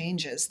 dramatic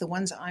changes. The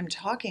ones I'm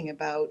talking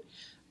about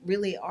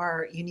really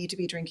are, you need to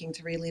be drinking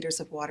 3 liters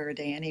of water a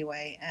day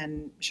anyway,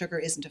 and sugar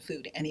isn't a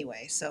food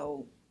anyway.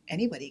 So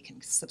anybody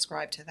can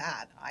subscribe to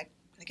that. I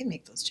can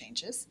make those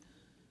changes,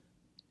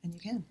 and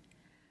you can.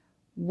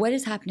 What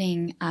is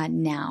happening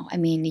now? I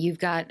mean, you've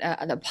got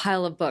a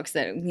pile of books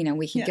that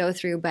we can go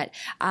through, but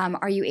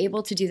are you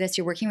able to do this?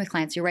 You're working with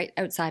clients. You're right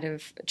outside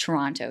of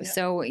Toronto,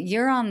 so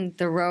you're on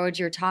the road.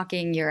 You're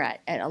talking. You're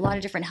at a lot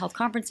of different health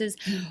conferences.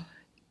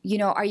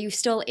 Are you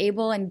still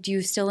able, and do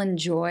you still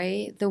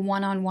enjoy the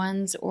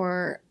one-on-ones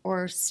or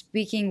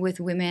speaking with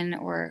women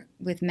or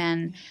with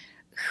men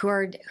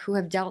who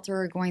have dealt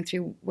or are going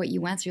through what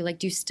you went through? Like,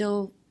 do you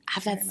still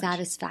have that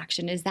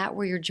satisfaction? Is that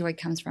where your joy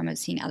comes from, of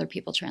seeing other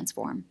people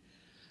transform?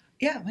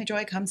 Yeah, my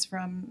joy comes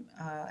from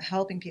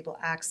helping people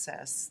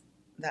access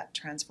that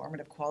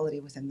transformative quality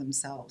within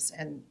themselves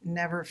and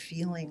never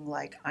feeling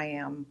like I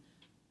am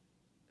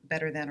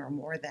better than or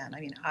more than. I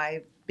mean,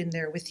 I've been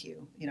there with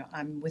you.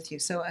 I'm with you.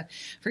 So,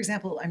 for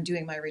example, I'm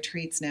doing my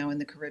retreats now in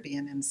the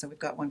Caribbean, and so we've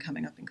got one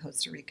coming up in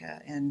Costa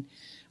Rica, and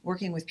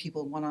working with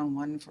people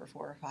one-on-one for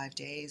 4 or 5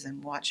 days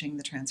and watching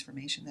the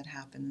transformation that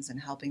happens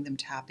and helping them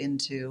tap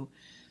into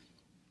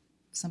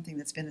something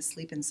that's been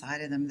asleep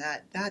inside of them,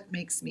 that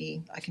makes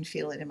me, I can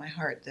feel it in my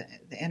heart.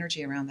 The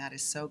energy around that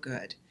is so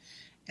good.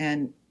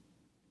 And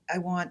I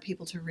want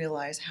people to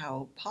realize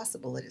how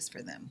possible it is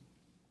for them.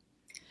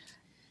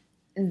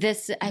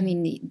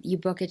 You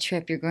book a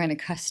trip, you're going to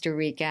Costa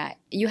Rica.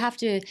 You have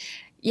to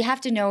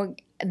know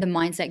the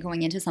mindset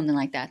going into something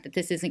like that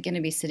this isn't going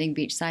to be sitting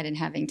beachside and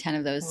having 10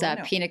 of those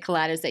pina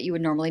coladas that you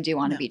would normally do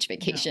on a beach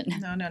vacation.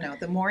 No.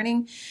 The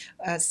morning,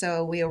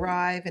 so we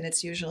arrive, and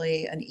it's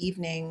usually an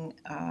evening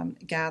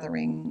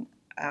gathering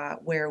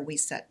where we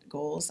set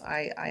goals.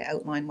 I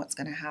outline what's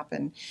going to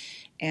happen,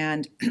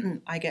 and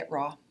I get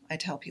raw. I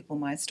tell people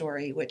my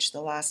story, which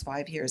the last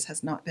 5 years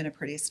has not been a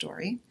pretty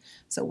story.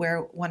 So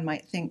where one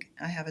might think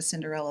I have a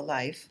Cinderella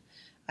life,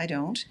 I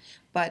don't.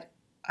 But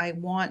I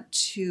want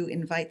to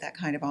invite that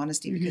kind of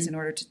honesty, because in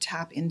order to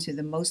tap into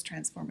the most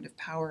transformative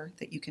power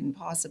that you can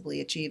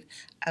possibly achieve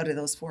out of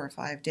those 4 or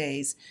 5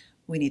 days,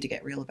 we need to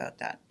get real about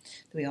that.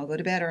 We all go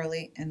to bed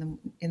early, and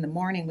in the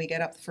morning we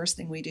get up. The first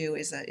thing we do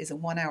is a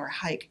 1-hour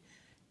hike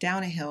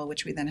down a hill,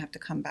 which we then have to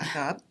come back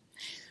up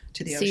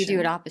to the ocean. So you do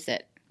it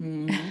opposite.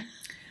 Mm-hmm.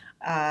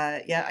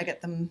 I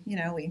get them,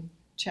 we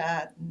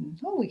chat, and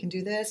we can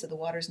do this, so the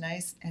water's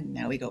nice, and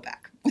now we go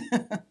back.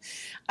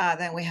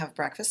 Then we have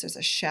breakfast. There's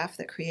a chef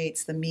that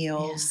creates the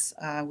meals.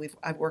 Yeah.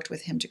 I've worked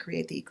with him to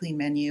create the clean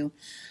menu.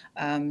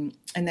 And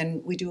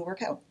then we do a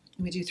workout.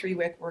 We do 3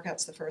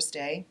 workouts the first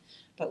day,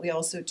 but we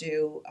also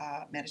do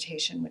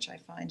meditation, which I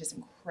find is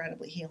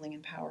incredibly healing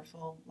and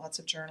powerful. Lots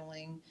of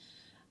journaling.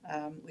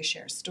 We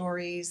share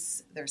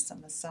stories. There's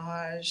some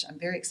massage. I'm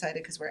very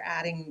excited because we're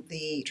adding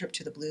the trip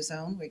to the Blue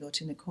Zone. We go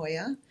to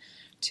Nicoya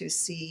to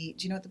see,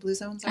 do you know what the Blue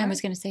Zones are? I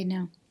was going to say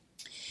no.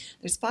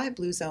 There's 5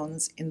 Blue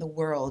Zones in the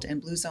world,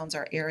 and Blue Zones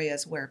are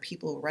areas where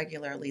people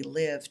regularly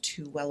live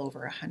to well over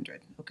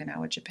 100.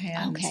 Okinawa,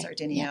 Japan,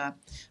 Sardinia. Yeah.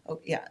 Oh,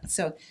 yeah.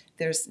 So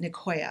there's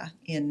Nicoya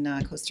in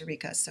Costa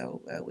Rica.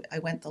 So I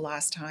went the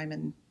last time,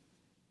 and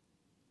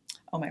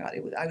oh my God,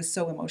 I was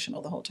so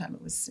emotional the whole time.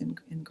 It was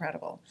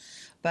incredible.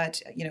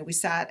 But, we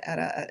sat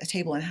at a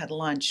table and had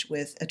lunch,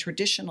 with a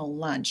traditional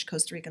lunch,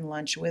 Costa Rican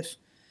lunch, with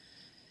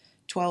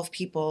 12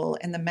 people,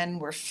 and the men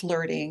were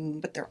flirting,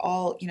 but they're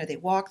all, they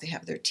walk, they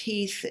have their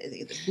teeth,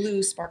 the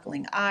blue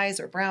sparkling eyes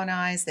or brown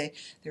eyes,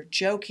 they're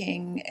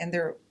joking, and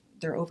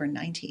they're over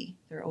 90,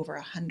 they're over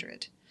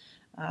 100.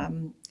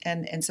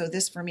 And so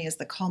this for me is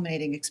the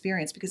culminating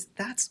experience, because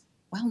that's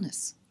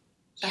wellness.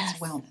 That's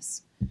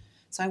wellness.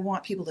 So I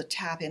want people to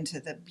tap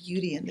into the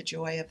beauty and the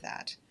joy of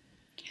that.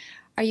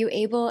 Are you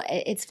able,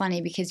 it's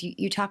funny because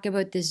you talk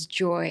about this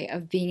joy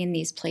of being in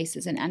these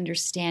places and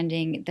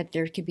understanding that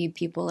there could be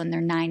people in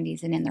their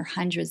 90s and in their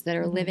hundreds that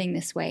are living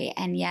this way.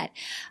 And yet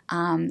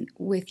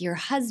with your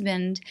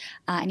husband,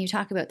 and you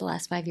talk about the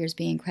last 5 years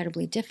being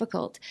incredibly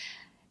difficult,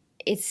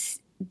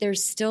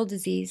 there's still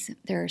disease,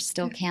 there are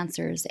still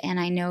cancers. And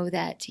I know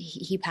that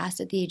he passed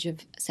at the age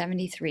of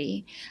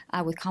 73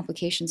 with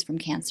complications from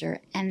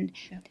cancer. And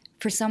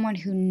for someone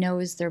who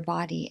knows their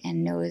body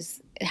and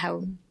knows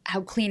how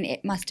clean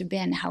it must have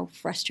been, how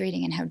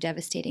frustrating and how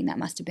devastating that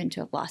must have been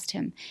to have lost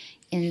him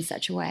in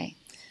such a way.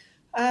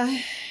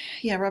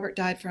 Robert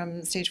died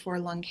from stage 4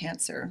 lung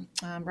cancer.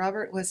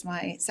 Robert was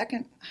my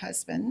second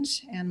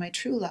husband and my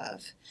true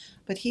love,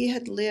 but he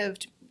had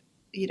lived,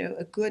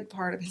 a good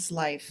part of his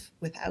life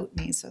without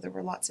me. So there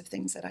were lots of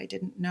things that I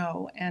didn't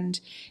know. And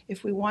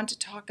if we want to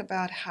talk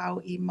about how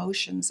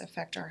emotions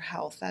affect our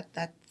health,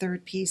 that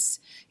third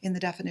piece in the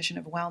definition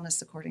of wellness,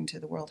 according to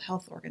the World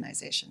Health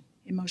Organization,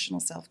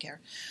 emotional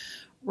self-care,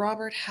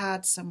 Robert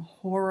had some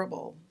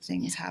horrible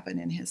things happen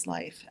in his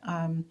life.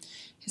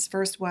 His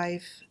first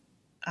wife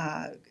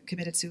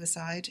committed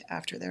suicide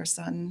after their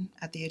son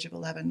at the age of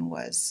 11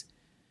 was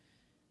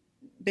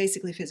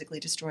basically physically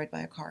destroyed by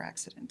a car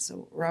accident.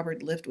 So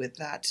Robert lived with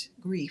that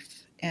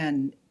grief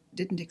and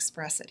didn't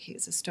express it. He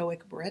was a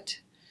stoic Brit.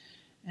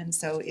 And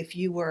so if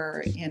you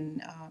were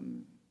in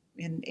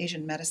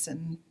Asian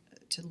medicine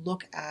to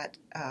look at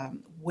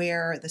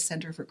where the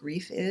center for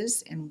grief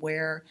is and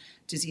where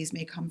disease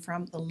may come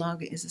from, the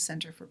lung is a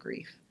center for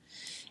grief.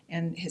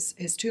 And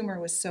his tumor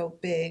was so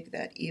big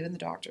that even the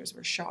doctors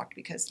were shocked,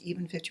 because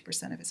even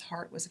 50% of his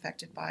heart was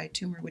affected by a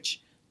tumor,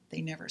 which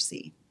they never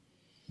see.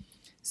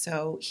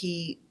 So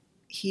he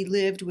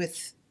lived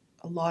with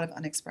a lot of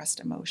unexpressed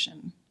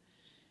emotion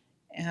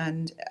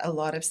and a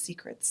lot of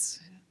secrets,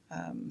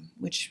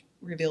 which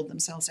revealed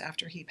themselves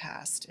after he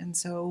passed. And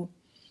so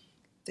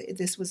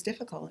this was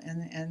difficult,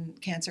 and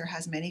cancer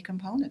has many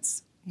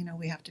components.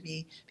 We have to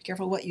be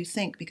careful what you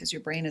think, because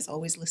your brain is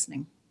always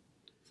listening.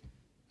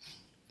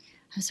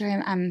 I'm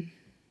sorry,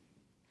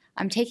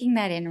 I'm taking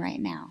that in right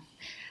now.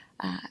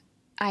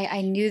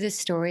 I knew the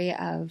story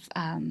of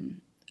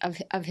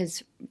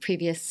his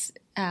previous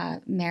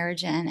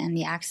marriage and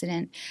the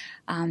accident.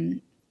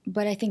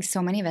 But I think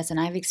so many of us, and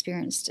I've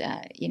experienced,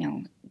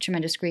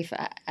 tremendous grief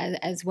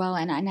as well.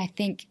 And I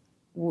think,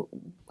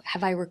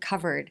 have I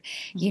recovered?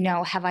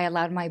 Have I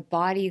allowed my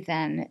body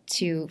then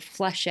to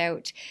flush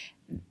out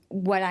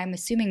what I'm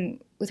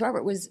assuming with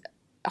Robert was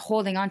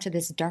holding on to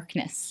this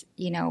darkness,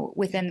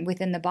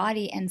 within the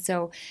body. And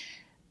so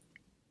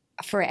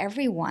for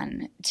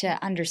everyone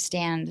to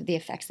understand the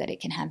effects that it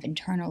can have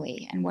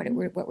internally and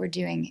what we're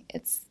doing,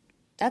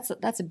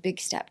 that's a big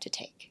step to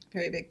take.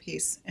 Very big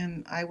piece.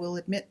 And I will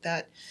admit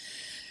that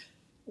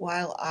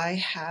while I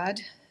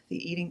had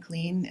the eating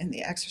clean and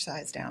the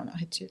exercise down,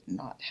 I did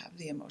not have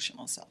the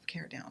emotional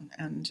self-care down.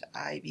 And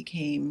I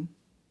became,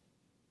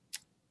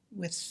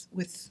 with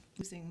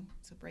losing,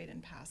 so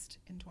Braden passed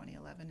in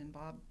 2011 and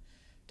Bob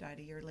died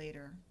a year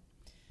later.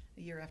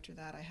 A year after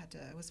that,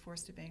 I was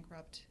forced to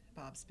bankrupt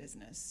Bob's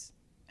business,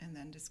 and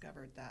then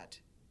discovered that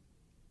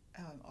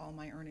all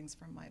my earnings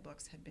from my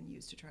books had been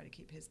used to try to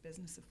keep his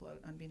business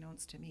afloat,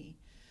 unbeknownst to me.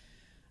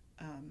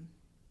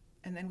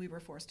 And then we were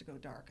forced to go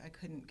dark. I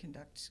couldn't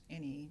conduct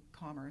any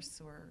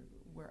commerce, or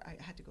where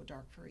I had to go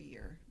dark for a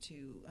year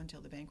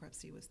until the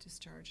bankruptcy was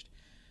discharged.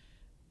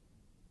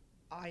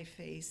 I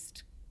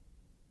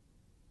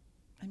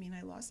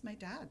lost my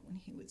dad when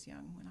he was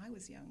young, when I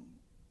was young,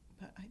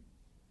 but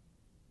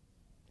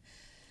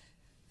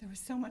there was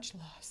so much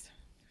loss.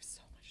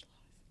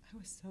 I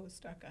was so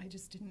stuck. I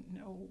just didn't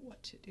know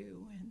what to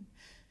do. And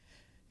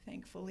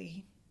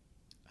thankfully,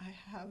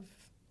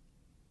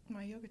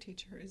 my yoga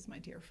teacher is my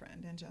dear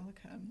friend,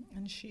 Angelica,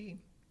 and she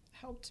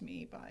helped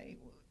me by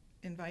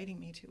inviting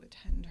me to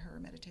attend her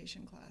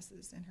meditation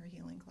classes and her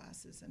healing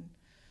classes. And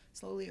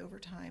slowly over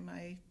time,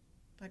 I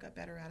got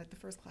better at it. The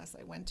first class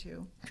I went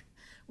to,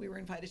 we were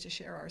invited to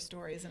share our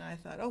stories, and I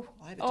thought,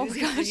 I have a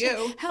doozy for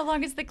you. How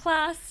long is the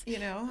class?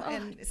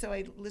 And so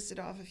I listed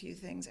off a few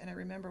things, and I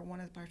remember one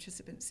of the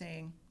participants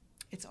saying,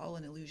 "It's all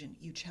an illusion.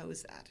 You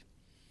chose that."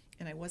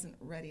 And I wasn't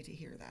ready to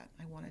hear that.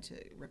 I wanted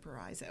to rip her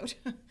eyes out.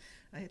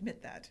 I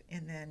admit that.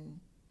 And then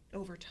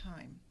over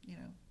time,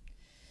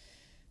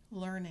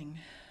 learning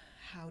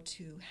how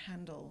to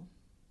handle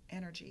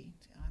energy,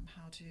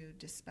 how to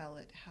dispel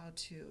it, how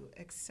to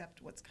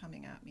accept what's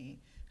coming at me,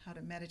 how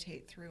to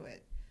meditate through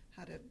it,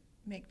 how to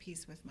make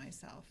peace with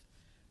myself.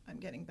 I'm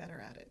getting better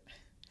at it.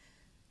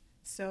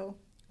 So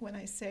when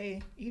I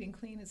say eating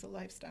clean is a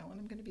lifestyle, and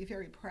I'm going to be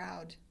very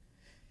proud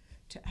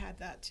to add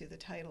that to the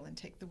title and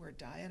take the word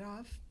diet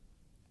off,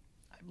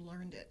 I've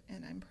learned it,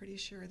 and I'm pretty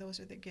sure those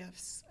are the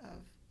gifts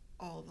of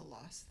all the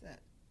loss that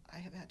I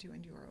have had to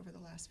endure over the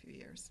last few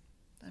years.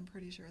 I'm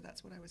pretty sure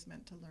that's what I was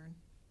meant to learn.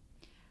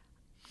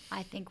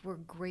 I think we're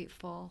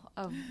grateful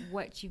of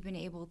what you've been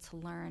able to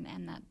learn,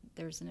 and that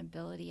there's an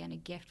ability and a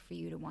gift for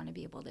you to want to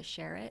be able to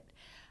share it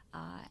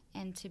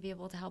and to be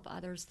able to help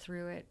others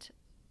through it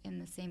in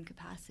the same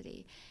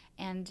capacity.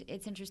 And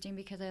it's interesting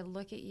because I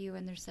look at you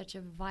and there's such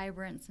a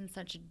vibrance and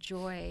such a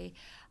joy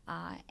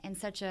and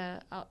such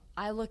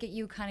I look at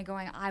you kind of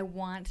going, I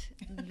want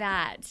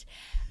that.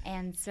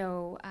 And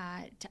so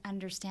to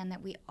understand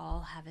that we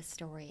all have a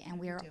story and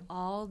we are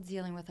all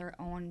dealing with our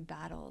own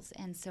battles.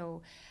 And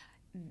so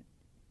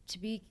to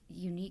be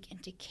unique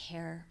and to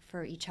care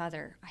for each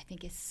other, I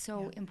think is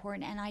so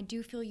important. And I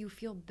do feel you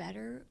feel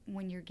better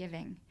when you're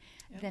giving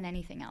than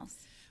anything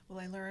else. Well,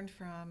 I learned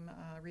from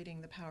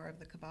reading The Power of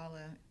the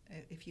Kabbalah,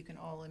 if you can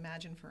all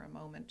imagine for a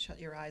moment,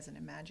 shut your eyes and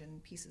imagine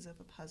pieces of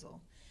a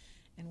puzzle.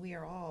 And we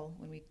are all,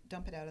 when we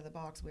dump it out of the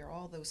box, we are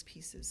all those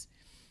pieces.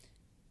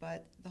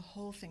 But the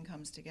whole thing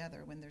comes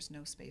together when there's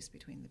no space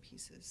between the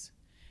pieces.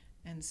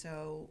 And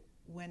so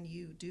when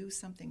you do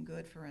something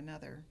good for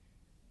another,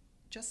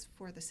 just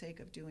for the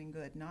sake of doing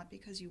good, not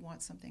because you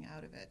want something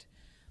out of it,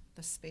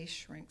 the space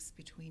shrinks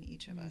between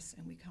each of us,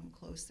 and we come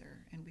closer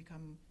and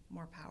become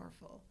more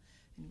powerful.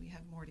 And we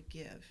have more to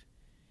give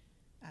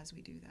as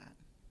we do that.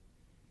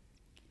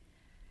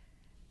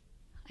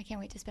 I can't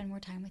wait to spend more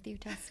time with you,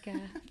 Tosca.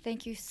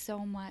 Thank you so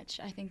much.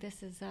 I think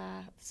this is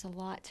it's a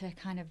lot to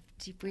kind of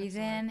deep breathe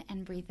in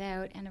and breathe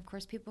out. And of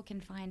course, people can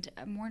find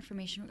more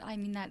information. I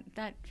mean,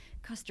 that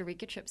Costa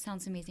Rica trip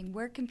sounds amazing.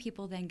 Where can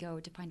people then go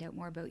to find out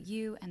more about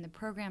you and the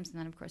programs, and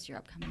then of course your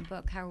upcoming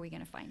book? How are we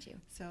going to find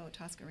you? So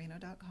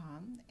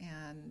toscareno.com,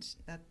 and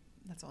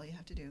that's all you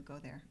have to do. Go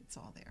there. It's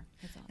all there.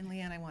 And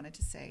Leanne, I wanted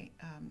to say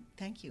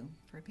thank you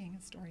for being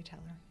a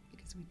storyteller,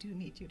 because we do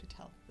need you to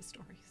tell the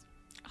stories.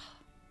 Oh,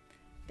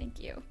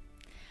 thank you.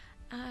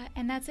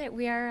 And that's it.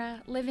 We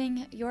are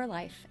living your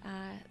life.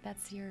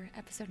 That's your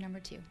episode number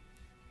 2.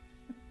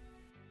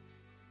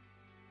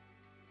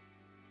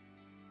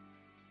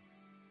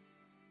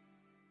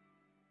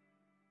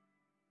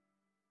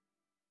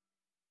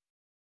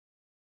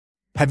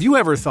 Have you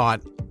ever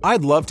thought,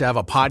 I'd love to have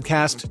a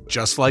podcast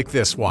just like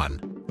this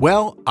one?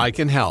 Well, I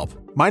can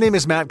help. My name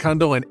is Matt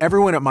Kundle, and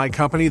everyone at my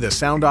company, the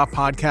Sound Off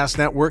Podcast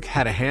Network,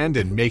 had a hand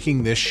in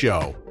making this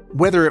show.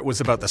 Whether it was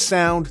about the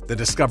sound, the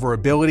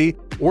discoverability,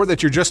 or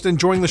that you're just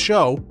enjoying the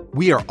show,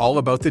 we are all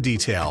about the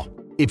detail.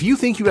 If you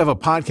think you have a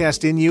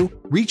podcast in you,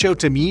 reach out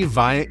to me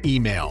via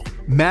email,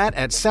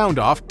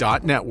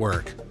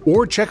 matt@soundoff.network,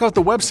 or check out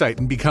the website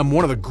and become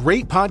one of the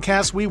great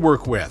podcasts we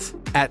work with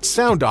at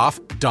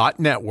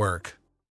soundoff.network.